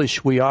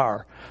foolish we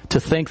are to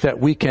think that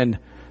we can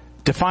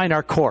define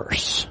our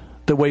course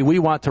the way we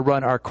want to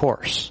run our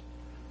course.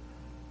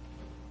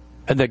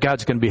 And that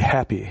God's going to be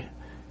happy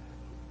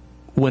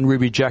when we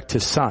reject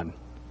His Son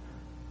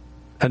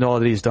and all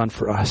that He's done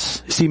for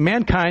us. See,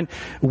 mankind,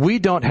 we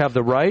don't have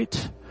the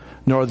right,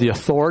 nor the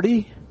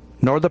authority,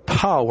 nor the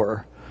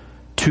power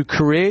to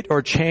create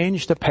or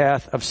change the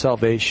path of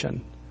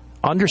salvation.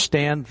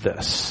 Understand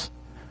this.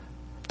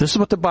 This is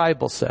what the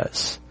Bible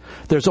says.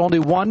 There's only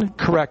one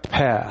correct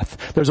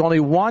path. There's only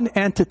one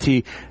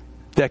entity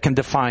that can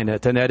define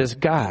it, and that is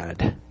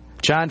God.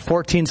 John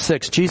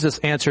 14:6, Jesus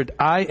answered,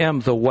 I am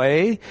the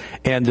way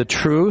and the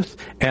truth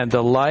and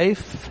the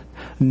life.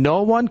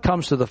 No one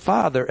comes to the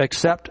Father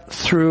except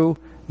through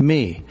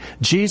me.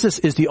 Jesus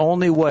is the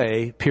only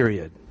way,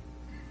 period.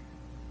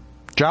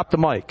 Drop the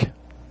mic.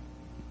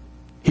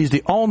 He's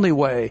the only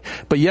way.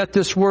 But yet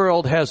this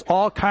world has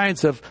all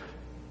kinds of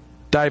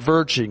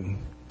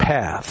diverging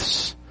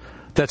paths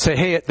that say,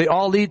 hey, they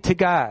all lead to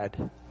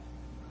God.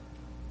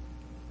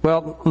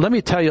 Well, let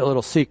me tell you a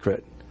little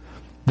secret.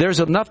 There's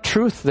enough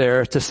truth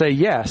there to say,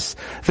 yes,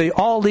 they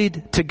all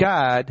lead to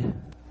God,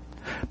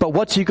 but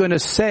what's He going to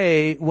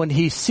say when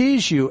He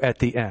sees you at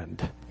the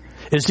end?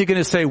 Is He going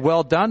to say,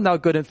 well done, thou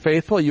good and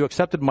faithful, you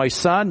accepted my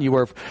Son, you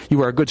are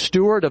a good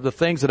steward of the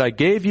things that I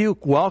gave you,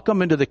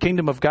 welcome into the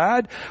kingdom of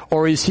God?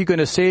 Or is He going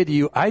to say to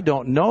you, I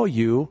don't know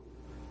you,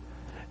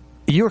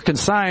 you're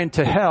consigned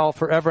to hell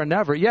forever and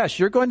ever? Yes,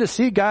 you're going to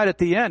see God at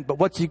the end, but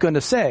what's He going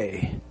to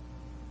say?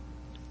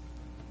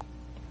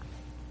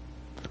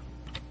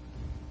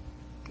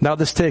 Now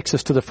this takes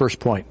us to the first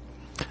point.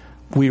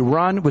 We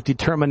run with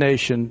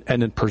determination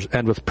and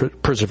with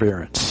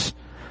perseverance.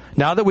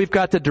 Now that we've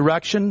got the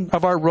direction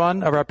of our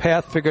run, of our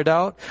path figured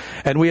out,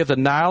 and we have the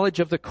knowledge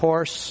of the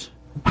course,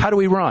 how do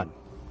we run?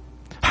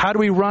 How do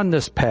we run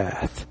this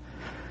path?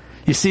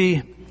 You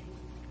see,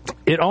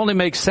 it only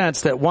makes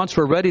sense that once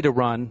we're ready to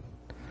run,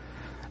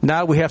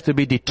 now we have to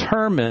be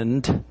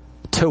determined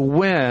to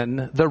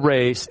win the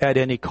race at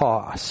any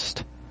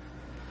cost.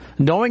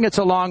 Knowing it's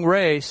a long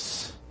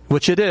race,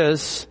 which it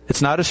is,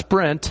 it's not a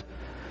sprint,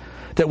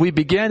 that we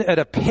begin at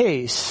a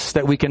pace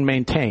that we can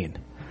maintain.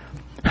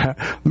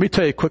 Let me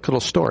tell you a quick little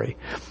story.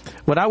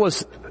 When I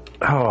was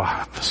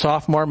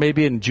sophomore,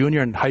 maybe in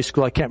junior in high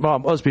school, it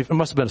must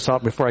have been a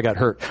sophomore before I got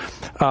hurt.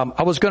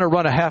 I was going to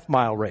run a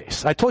half-mile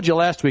race. I told you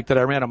last week that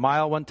I ran a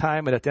mile one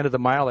time, and at the end of the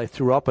mile I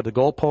threw up at the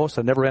goalpost.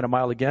 I never ran a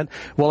mile again.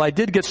 Well, I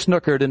did get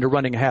snookered into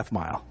running a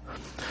half-mile.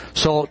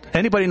 So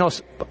anybody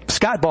knows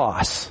Scott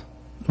Boss?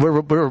 We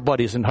were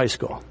buddies in high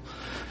school.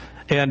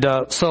 And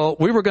so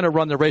we were going to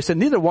run the race, and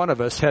neither one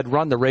of us had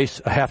run the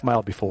race a half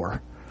mile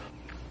before.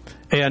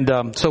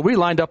 And so we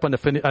lined up on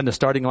the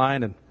starting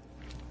line, and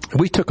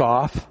we took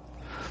off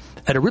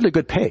at a really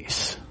good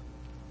pace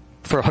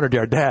for a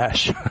 100-yard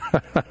dash.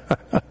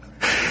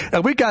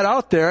 And we got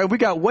out there, and we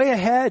got way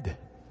ahead.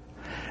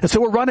 And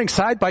so we're running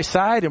side by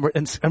side,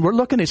 and we're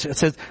looking at each other and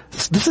says,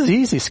 this is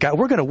easy, Scott.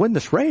 We're going to win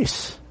this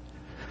race.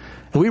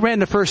 And we ran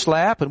the first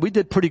lap, and we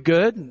did pretty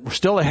good. We're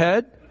still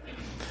ahead.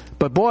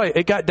 But boy,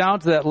 it got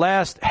down to that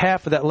last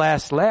half of that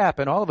last lap,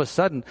 and all of a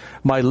sudden,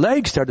 my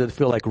legs started to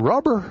feel like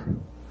rubber.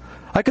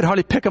 I could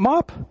hardly pick them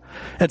up.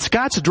 And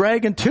Scott's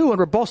dragging too, and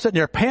we're both sitting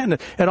there panting,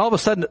 and all of a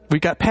sudden,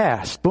 we got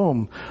passed.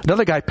 Boom.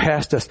 Another guy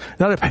passed us.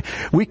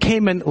 We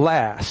came in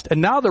last.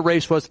 And now the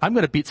race was, I'm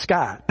going to beat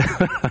Scott.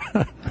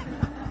 That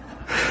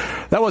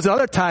was the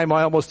other time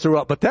I almost threw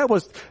up, but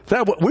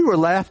we were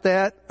laughed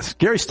at.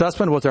 Gary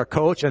Stutzman was our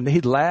coach, and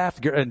he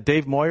laughed, and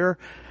Dave Moyer.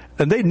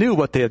 And they knew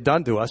what they had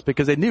done to us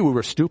because they knew we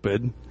were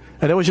stupid.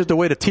 And it was just a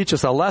way to teach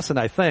us a lesson,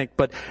 I think.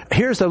 But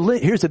here's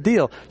the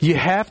deal. You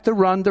have to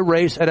run the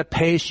race at a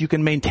pace you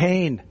can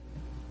maintain.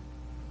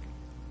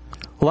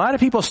 A lot of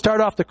people start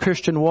off the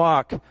Christian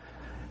walk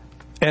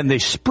and they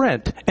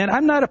sprint. And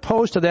I'm not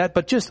opposed to that,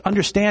 but just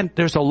understand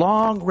there's a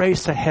long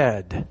race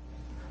ahead.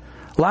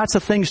 Lots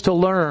of things to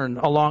learn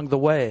along the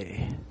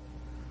way.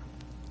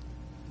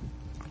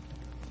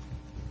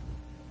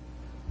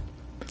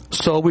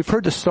 So we've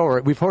heard the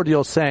story, we've heard the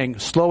old saying,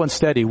 slow and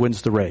steady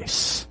wins the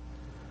race.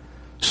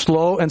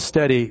 Slow and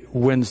steady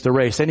wins the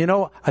race. And you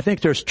know, I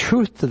think there's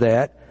truth to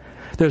that.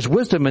 There's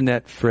wisdom in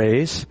that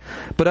phrase.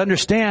 But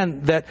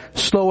understand that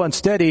slow and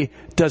steady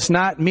does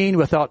not mean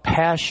without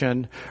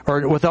passion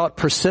or without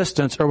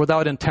persistence or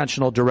without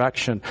intentional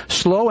direction.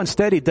 Slow and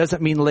steady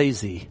doesn't mean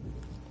lazy.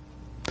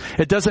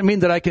 It doesn't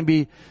mean that I can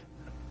be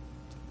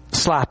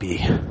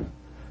sloppy.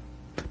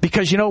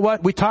 Because you know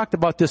what? We talked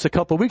about this a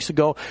couple of weeks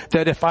ago,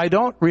 that if I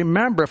don't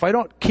remember, if I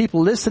don't keep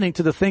listening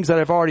to the things that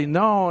I've already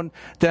known,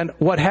 then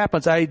what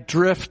happens? I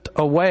drift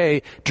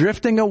away.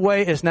 Drifting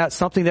away is not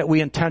something that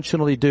we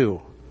intentionally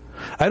do.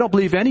 I don't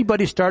believe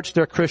anybody starts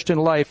their Christian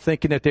life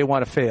thinking that they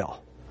want to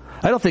fail.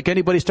 I don't think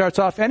anybody starts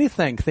off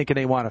anything thinking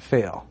they want to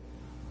fail.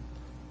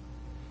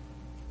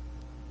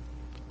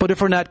 But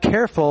if we're not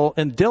careful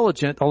and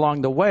diligent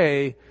along the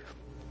way,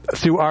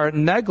 through our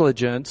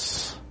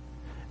negligence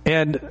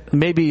and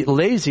maybe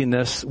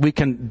laziness, we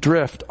can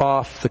drift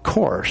off the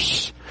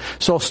course.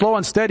 So slow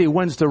and steady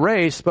wins the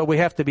race, but we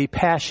have to be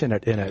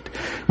passionate in it.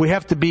 We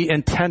have to be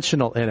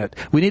intentional in it.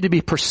 We need to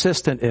be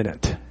persistent in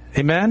it.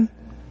 Amen?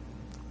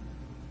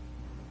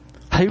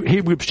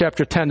 Hebrews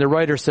chapter 10, the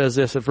writer says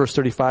this at verse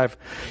 35.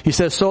 He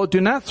says, so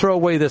do not throw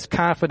away this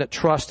confident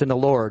trust in the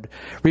Lord.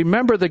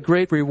 Remember the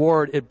great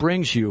reward it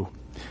brings you.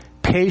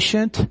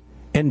 Patient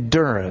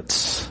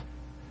endurance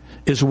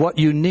is what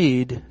you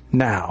need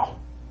now,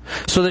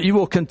 so that you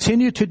will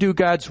continue to do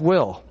God's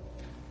will.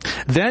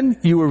 Then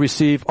you will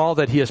receive all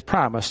that He has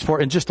promised,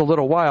 for in just a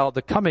little while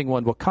the coming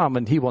one will come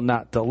and He will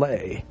not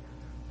delay.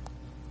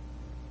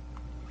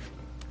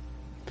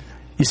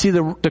 You see,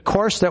 the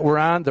course that we're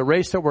on, the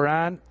race that we're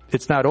on,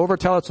 it's not over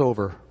till it's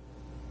over.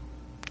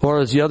 Or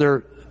as the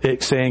other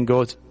saying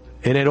goes,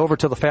 it ain't over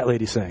till the fat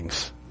lady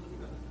sings.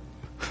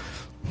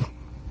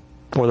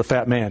 Or the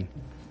fat man.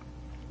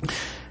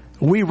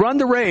 We run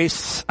the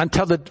race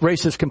until the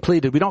race is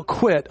completed. We don't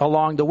quit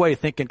along the way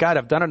thinking, God,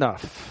 I've done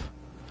enough.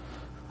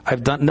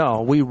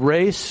 No, we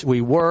race,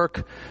 we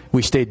work,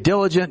 we stay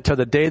diligent till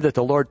the day that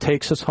the Lord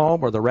takes us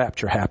home or the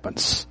rapture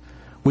happens.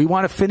 We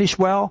want to finish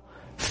well,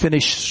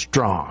 finish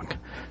strong.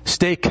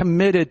 Stay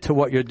committed to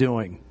what you're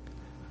doing.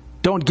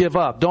 Don't give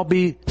up. Don't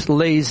be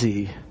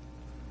lazy.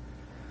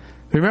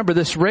 Remember,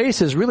 this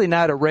race is really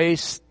not a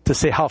race to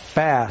say how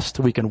fast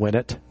we can win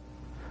it.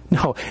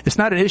 No, it's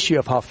not an issue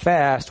of how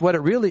fast. What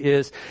it really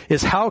is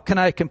how can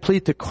I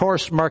complete the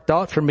course marked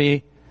out for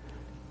me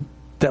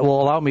that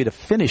will allow me to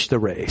finish the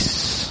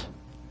race.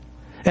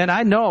 And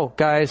I know,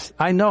 guys,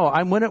 I'm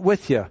in it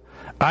with you.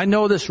 I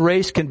know this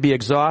race can be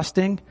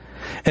exhausting,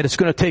 and it's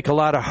going to take a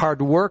lot of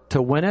hard work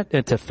to win it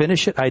and to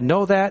finish it. I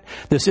know that.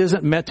 This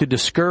isn't meant to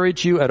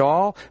discourage you at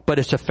all, but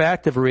it's a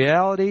fact of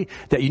reality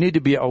that you need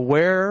to be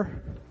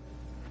aware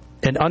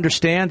and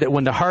understand that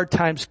when the hard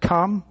times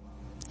come,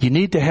 you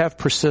need to have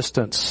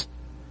persistence.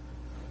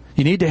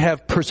 You need to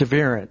have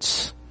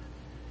perseverance.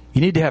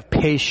 You need to have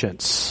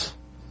patience.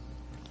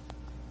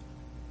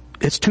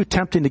 It's too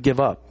tempting to give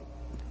up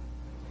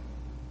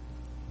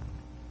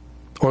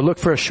or look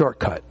for a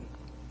shortcut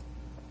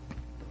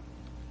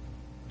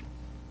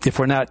if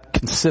we're not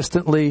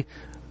consistently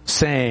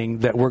saying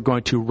that we're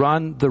going to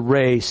run the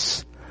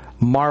race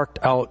marked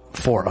out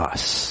for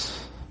us.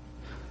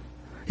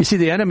 You see,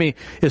 the enemy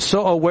is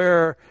so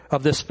aware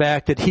of this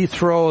fact that he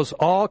throws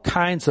all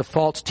kinds of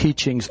false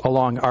teachings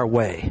along our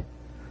way.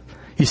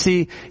 You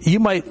see, you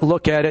might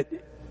look at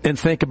it and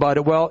think about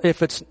it, well,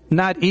 if it's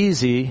not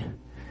easy,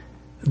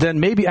 then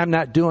maybe I'm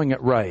not doing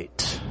it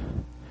right.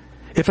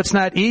 If it's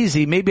not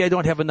easy, maybe I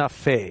don't have enough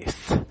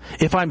faith.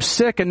 If I'm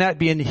sick and not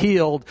being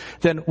healed,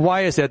 then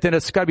why is that? Then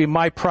it's got to be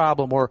my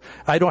problem, or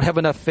I don't have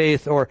enough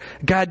faith, or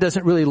God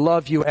doesn't really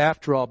love you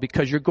after all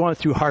because you're going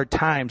through hard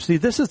times. See,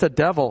 this is the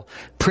devil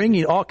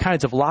bringing all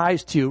kinds of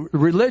lies to you.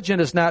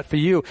 Religion is not for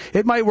you.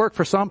 It might work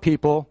for some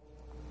people,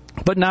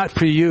 but not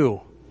for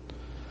you.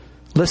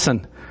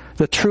 Listen,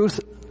 the truth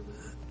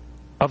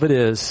of it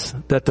is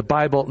that the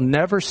Bible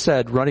never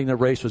said running the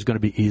race was going to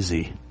be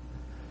easy.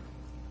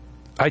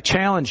 I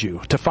challenge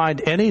you to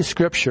find any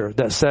scripture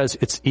that says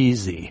it's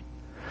easy.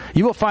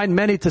 You will find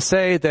many to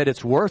say that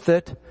it's worth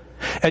it.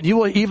 And you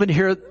will even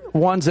hear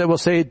ones that will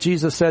say,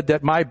 Jesus said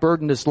that my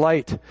burden is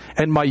light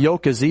and my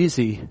yoke is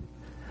easy.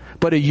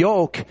 But a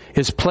yoke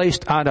is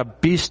placed on a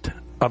beast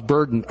of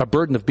burden, a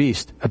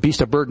beast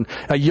of burden.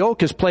 A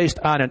yoke is placed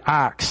on an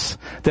ox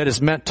that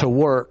is meant to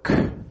work.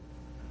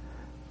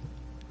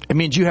 It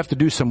means you have to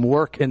do some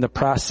work in the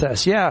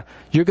process. Yeah,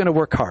 you're going to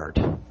work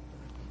hard.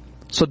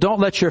 So don't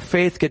let your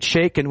faith get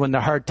shaken when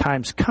the hard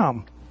times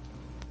come.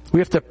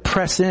 We have to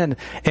press in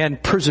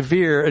and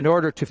persevere in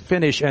order to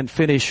finish and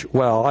finish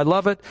well. I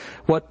love it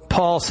what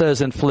Paul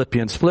says in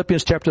Philippians.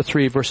 Philippians chapter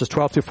 3 verses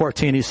 12 through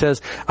 14. He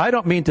says, I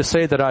don't mean to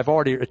say that I've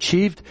already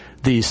achieved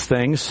these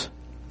things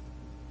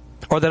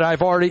or that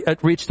I've already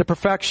reached the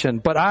perfection,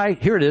 but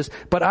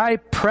I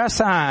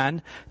press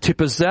on to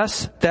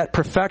possess that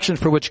perfection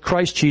for which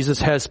Christ Jesus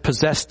has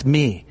possessed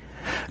me.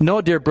 No,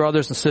 dear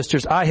brothers and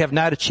sisters, I have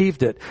not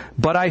achieved it,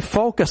 but I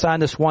focus on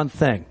this one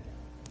thing.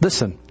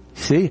 Listen,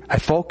 see, I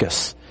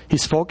focus.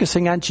 He's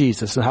focusing on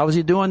Jesus. And how is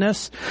he doing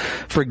this?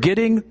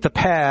 Forgetting the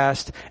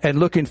past and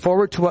looking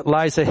forward to what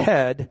lies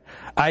ahead,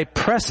 I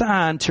press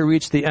on to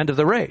reach the end of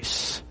the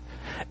race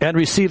and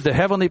receive the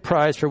heavenly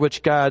prize for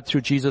which God,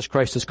 through Jesus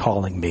Christ, is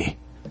calling me.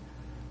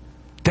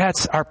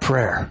 That's our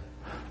prayer.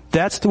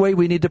 That's the way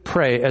we need to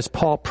pray as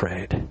Paul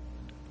prayed.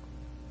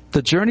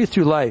 The journey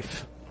through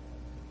life,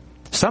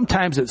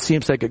 sometimes it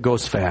seems like it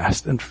goes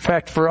fast. In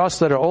fact, for us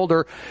that are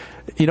older,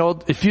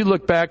 if you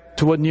look back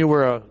to when you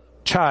were a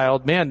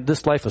child, man,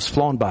 this life has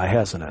flown by,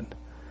 hasn't it?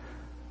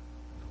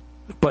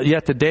 But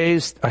yet the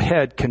days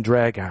ahead can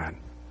drag on.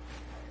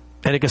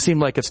 And it can seem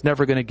like it's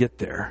never going to get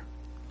there.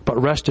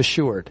 But rest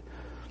assured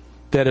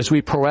that as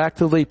we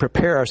proactively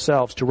prepare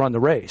ourselves to run the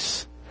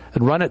race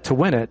and run it to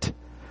win it,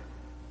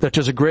 that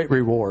there's a great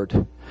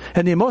reward.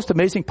 And the most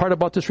amazing part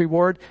about this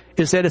reward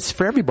is that it's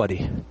for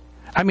everybody.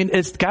 I mean,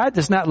 God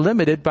is not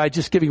limited by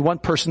just giving one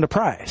person the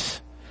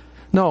prize.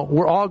 No,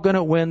 we're all going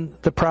to win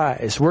the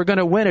prize. We're going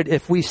to win it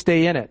if we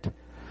stay in it.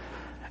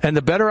 And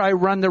the better I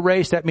run the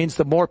race, that means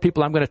the more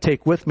people I'm going to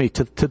take with me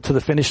to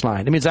the finish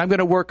line. It means I'm going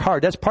to work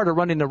hard. That's part of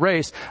running the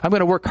race. I'm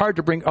going to work hard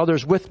to bring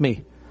others with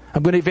me.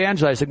 I'm going to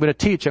evangelize. I'm going to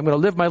teach. I'm going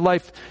to live my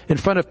life in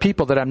front of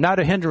people, that I'm not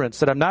a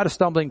hindrance, that I'm not a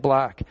stumbling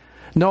block.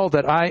 No,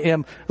 that I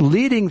am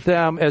leading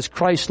them as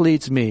Christ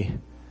leads me.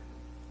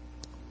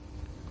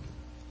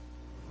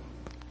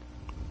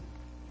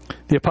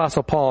 The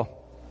Apostle Paul,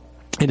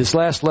 in his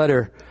last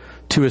letter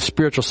to his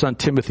spiritual son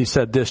Timothy,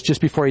 said this just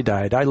before he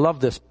died. I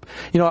love this.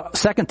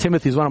 2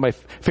 Timothy is one of my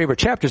favorite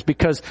chapters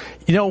because,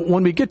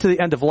 when we get to the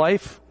end of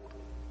life,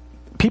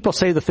 people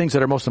say the things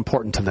that are most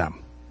important to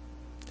them.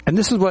 And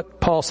this is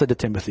what Paul said to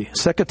Timothy.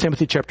 2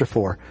 Timothy chapter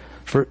 4,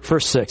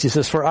 verse 6. He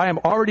says, "For I am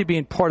already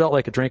being poured out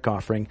like a drink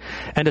offering,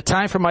 and the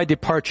time for my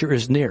departure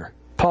is near."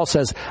 Paul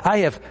says, "I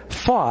have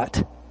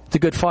fought the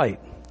good fight.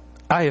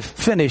 I have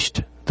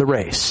finished the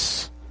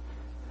race.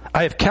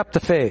 I have kept the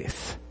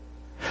faith.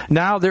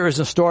 Now there is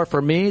in store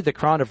for me the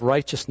crown of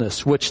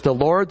righteousness, which the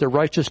Lord, the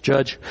righteous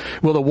judge,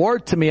 will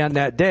award to me on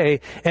that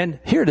day." And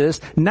here it is,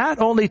 not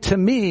only to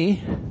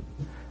me,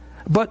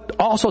 but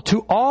also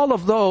to all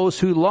of those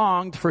who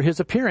longed for his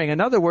appearing. In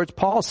other words,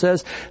 Paul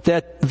says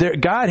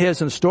that God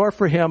has in store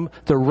for him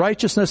the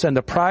righteousness and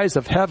the prize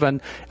of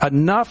heaven,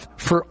 enough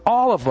for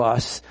all of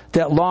us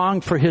that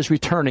long for his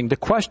returning. The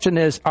question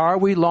is, are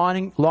we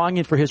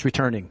longing for his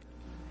returning?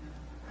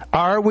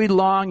 Are we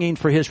longing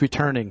for his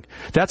returning?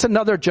 That's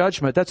another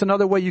judgment. That's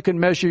another way you can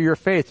measure your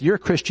faith, your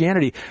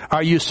Christianity.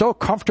 Are you so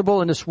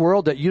comfortable in this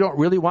world that you don't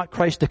really want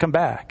Christ to come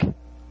back?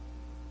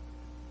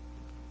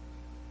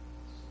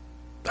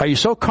 Are you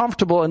so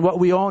comfortable in what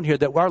we own here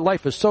that our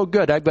life is so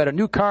good? I've got a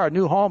new car, a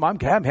new home. I'm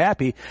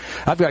happy.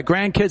 I've got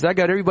grandkids. I've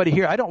got everybody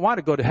here. I don't want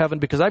to go to heaven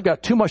because I've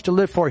got too much to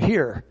live for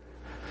here.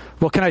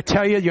 Well, can I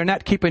tell you, you're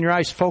not keeping your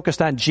eyes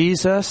focused on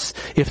Jesus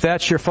if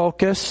that's your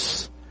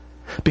focus?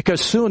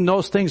 Because soon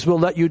those things will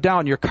let you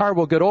down. Your car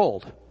will get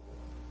old.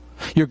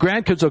 Your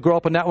grandkids will grow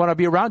up and not want to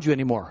be around you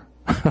anymore.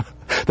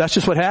 That's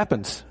just what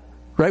happens.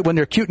 Right? When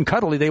they're cute and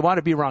cuddly, they want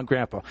to be around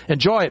Grandpa.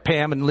 Enjoy it,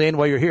 Pam and Lynn,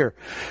 while you're here.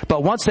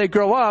 But once they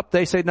grow up,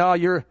 they say, "No,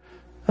 you're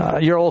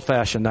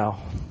old-fashioned now."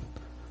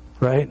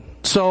 Right?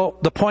 So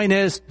the point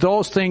is,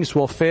 those things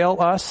will fail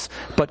us,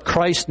 but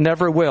Christ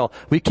never will.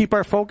 We keep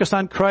our focus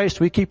on Christ.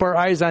 We keep our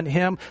eyes on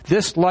Him.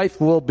 This life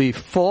will be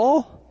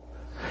full,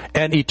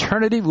 and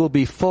eternity will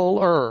be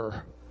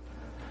fuller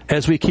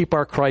as we keep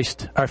our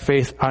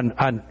faith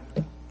on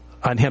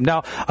Him.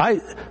 Now, I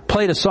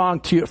played a song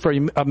to you for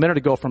a minute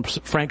ago from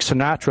Frank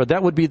Sinatra.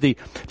 That would be the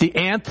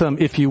anthem,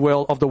 if you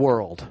will, of the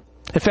world.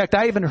 In fact,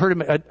 I even heard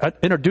him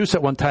introduce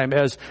it one time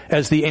as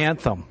the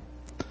anthem.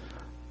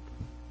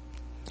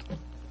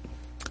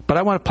 But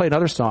I want to play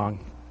another song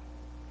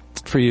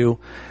for you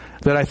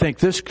that I think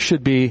this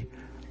should be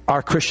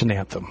our Christian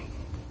anthem.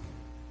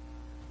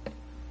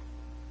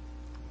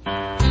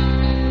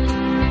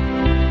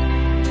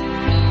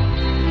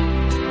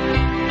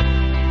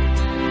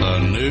 A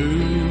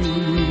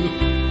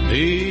new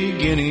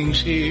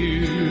beginning's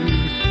here,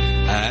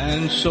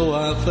 and so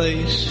I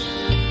face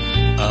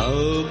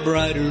a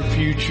brighter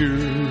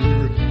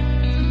future.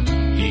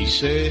 He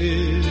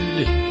said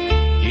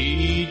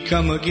he'd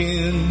come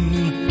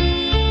again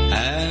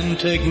and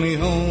take me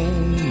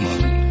home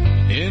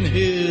in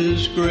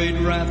his great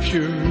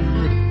rapture.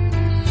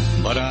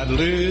 But I'd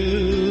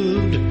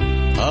lived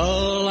a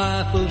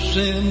life of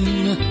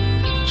sin,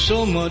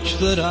 so much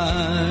that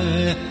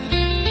I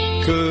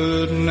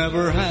could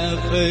never have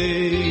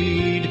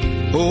paid.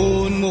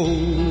 Oh, and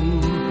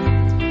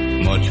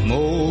more, much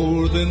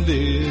more than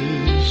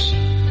this,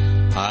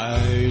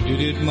 I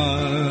did it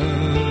my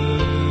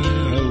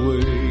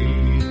way.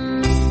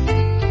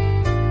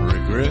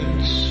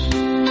 Regrets,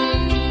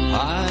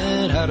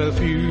 I'd had a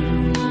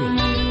few,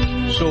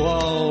 so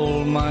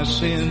all my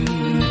sin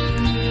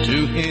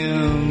to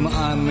Him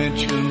I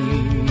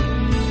mentioned.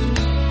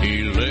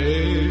 He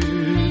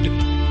led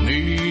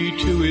me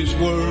to His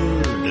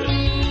Word,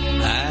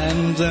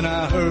 and then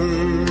I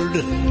heard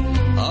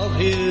of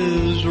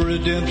His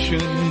redemption.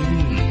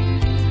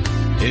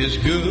 His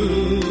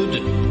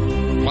good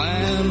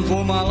plan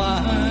for my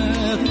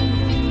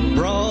life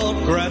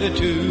brought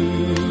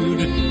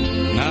gratitude.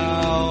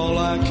 Now all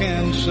I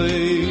can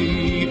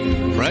say,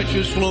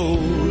 precious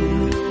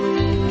Lord,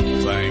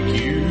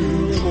 thank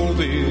you for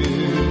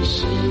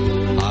this.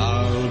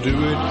 I'll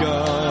do it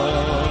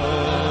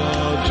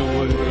God's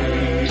way.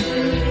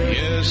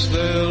 Yes,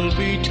 there'll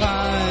be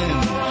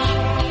times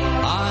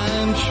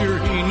I'm sure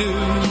He knew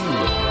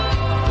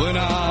when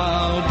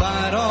I'll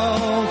bite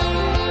off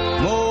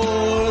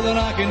more than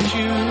I can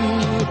chew.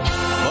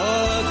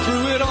 But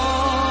through it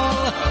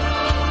all,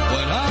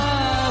 when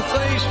I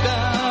face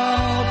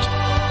doubt,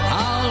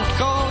 I'll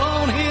call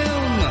on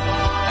Him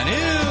and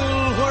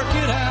He'll work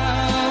it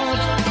out.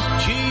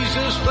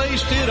 Jesus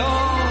faced it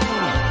all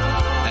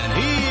and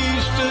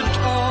He stood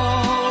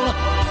tall.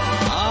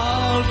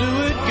 I'll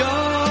do it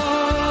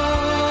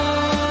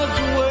God's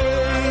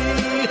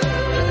way.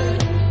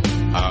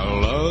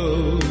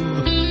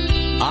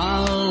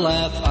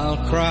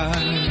 cry,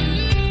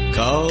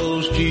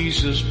 'cause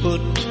Jesus put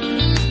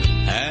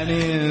an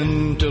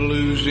end to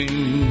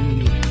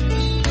losing.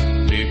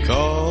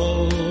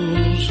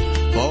 Because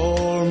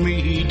for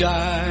me he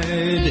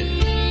died,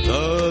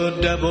 the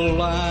devil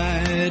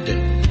lied,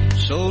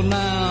 so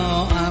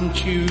now I'm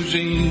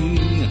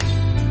choosing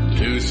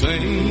to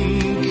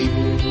think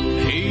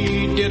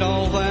he did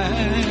all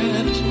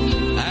that.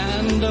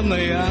 And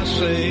may I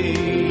say,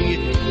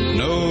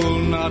 no,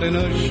 not in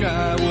a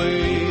shy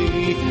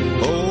way.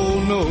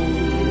 Oh no,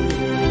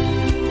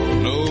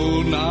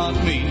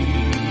 not me.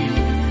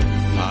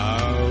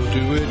 I'll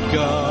do it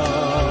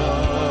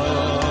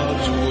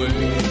God's way.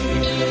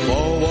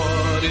 For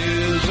what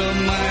is a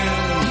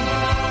man?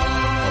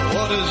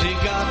 What has he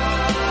got?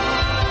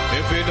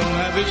 If he don't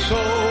have his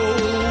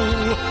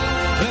soul,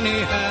 then he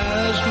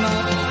has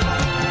not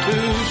to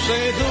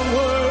say the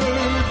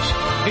words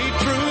he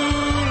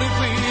truly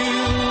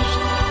feels.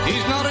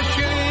 He's not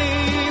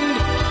ashamed,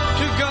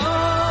 to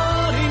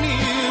God he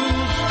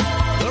kneels.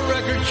 The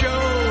record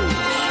shows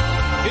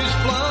his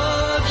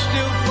blood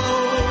still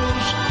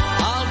flows.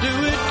 I'll do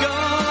it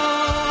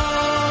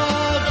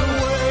God's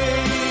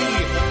way.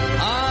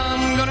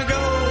 I'm gonna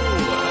go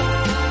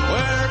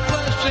where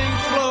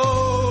blessings flow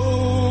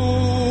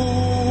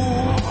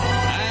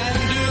and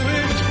do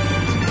it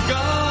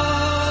God's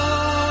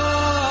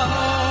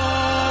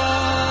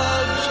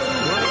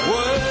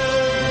way.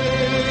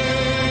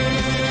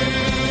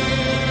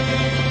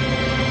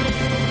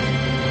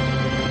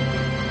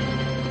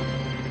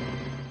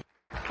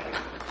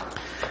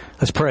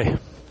 Let's pray.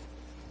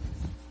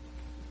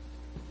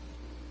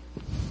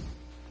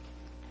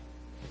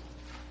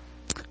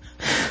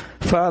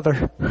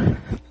 Father,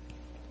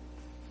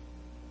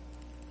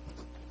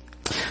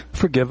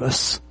 forgive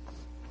us.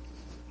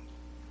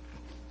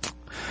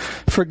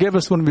 Forgive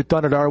us when we've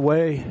done it our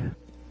way.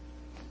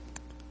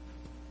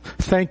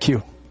 Thank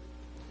you.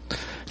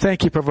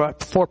 Thank you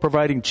for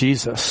providing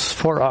Jesus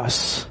for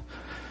us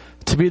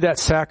to be that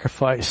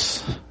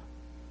sacrifice.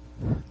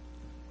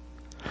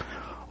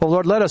 Oh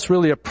Lord, let us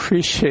really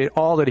appreciate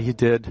all that he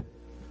did.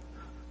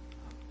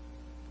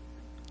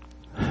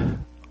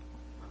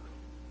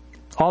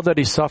 All that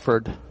he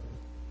suffered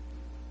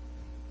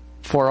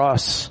for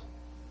us.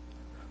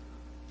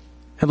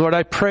 And Lord,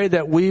 I pray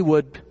that we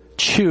would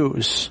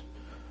choose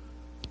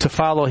to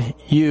follow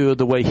you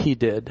the way he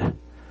did.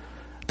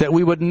 That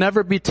we would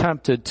never be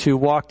tempted to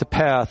walk the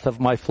path of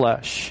my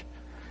flesh,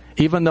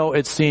 even though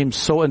it seems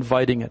so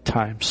inviting at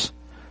times.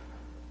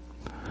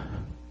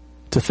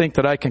 To think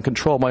that I can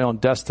control my own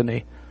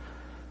destiny,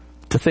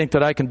 to think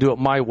that I can do it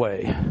my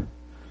way,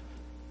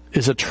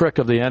 is a trick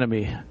of the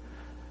enemy.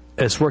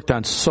 It's worked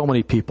on so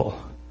many people.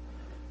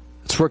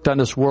 It's worked on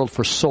this world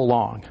for so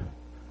long.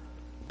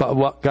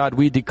 But God,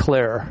 we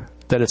declare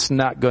that it's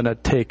not going to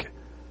take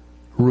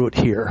root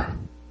here.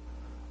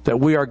 That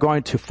we are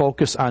going to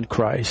focus on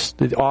Christ,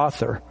 the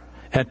author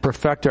and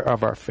perfecter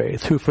of our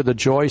faith, who for the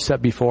joy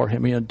set before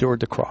him, he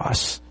endured the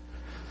cross.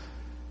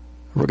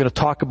 We're going to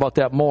talk about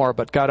that more,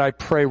 but God, I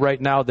pray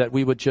right now that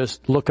we would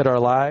just look at our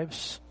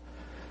lives.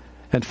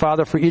 And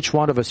Father, for each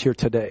one of us here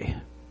today,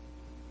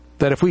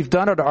 that if we've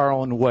done it our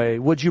own way,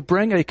 would you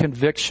bring a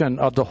conviction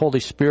of the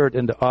Holy Spirit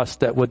into us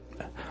that would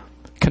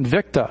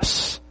convict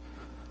us,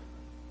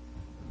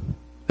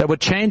 that would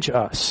change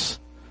us,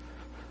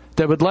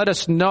 that would let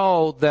us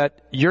know that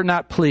you're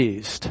not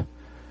pleased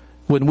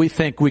when we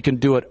think we can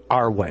do it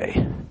our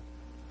way,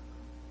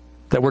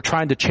 that we're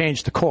trying to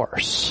change the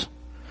course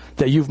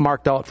that you've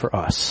marked out for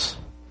us.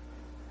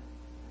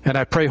 And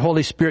I pray,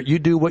 Holy Spirit, you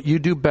do what you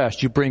do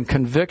best. You bring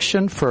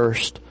conviction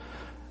first,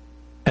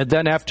 and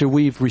then after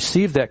we've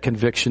received that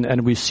conviction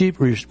and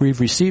we've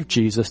received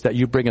Jesus, that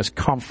you bring us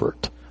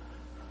comfort.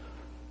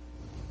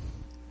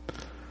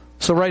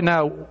 So right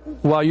now,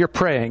 while you're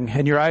praying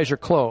and your eyes are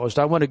closed,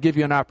 I want to give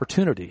you an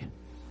opportunity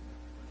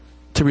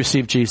to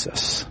receive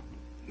Jesus.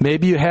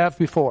 Maybe you have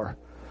before,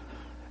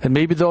 and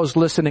maybe those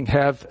listening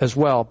have as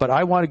well, but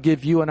I want to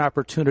give you an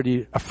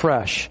opportunity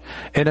afresh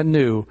and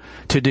anew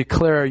to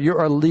declare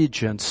your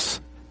allegiance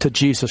to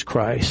Jesus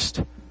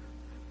Christ.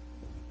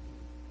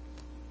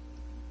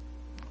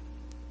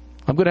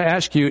 I'm going to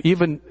ask you,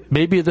 even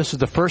maybe this is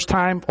the first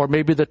time or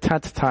maybe the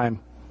 10th time,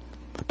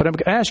 but I'm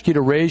going to ask you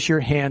to raise your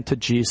hand to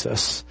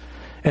Jesus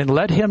and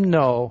let him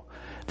know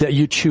that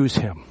you choose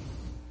him.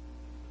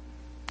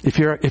 If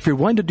you're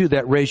willing to do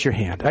that, raise your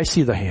hand. I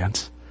see the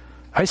hands.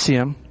 I see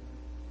them.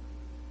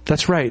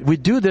 That's right. We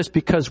do this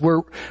because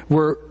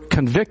we're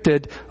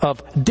convicted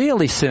of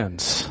daily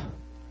sins.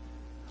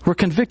 We're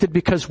convicted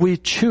because we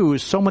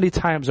choose so many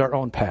times our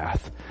own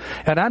path.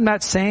 And I'm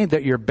not saying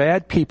that you're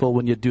bad people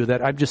when you do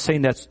that. I'm just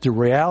saying that's the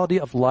reality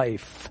of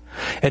life.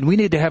 And we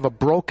need to have a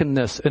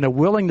brokenness and a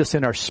willingness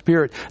in our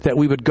spirit that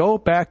we would go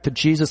back to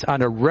Jesus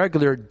on a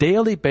regular,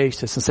 daily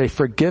basis and say,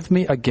 forgive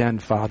me again,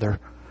 Father.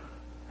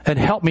 And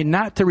help me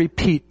not to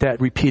repeat that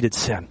repeated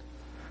sin.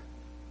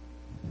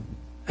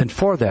 And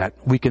for that,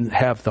 we can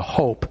have the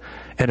hope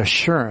and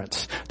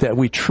assurance that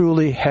we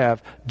truly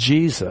have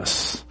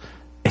Jesus.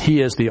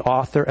 He is the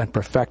author and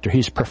perfecter.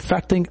 He's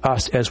perfecting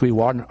us as we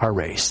run our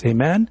race.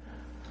 Amen?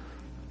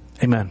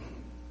 Amen.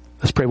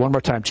 Let's pray one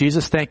more time.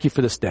 Jesus, thank you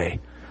for this day.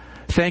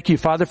 Thank you,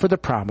 Father, for the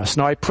promise.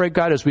 Now I pray,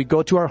 God, as we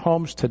go to our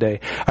homes today,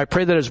 I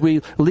pray that as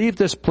we leave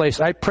this place,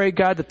 I pray,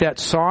 God, that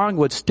song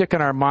would stick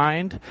in our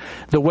mind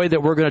the way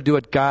that we're going to do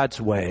it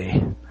God's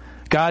way.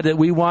 God, that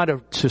we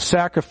want to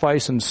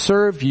sacrifice and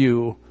serve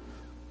you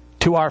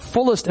to our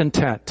fullest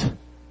intent.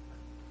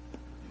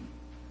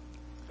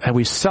 And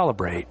we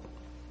celebrate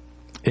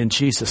in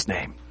Jesus'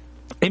 name.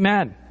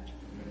 Amen.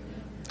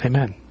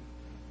 Amen.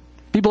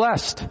 Be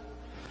blessed.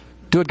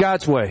 Do it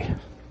God's way.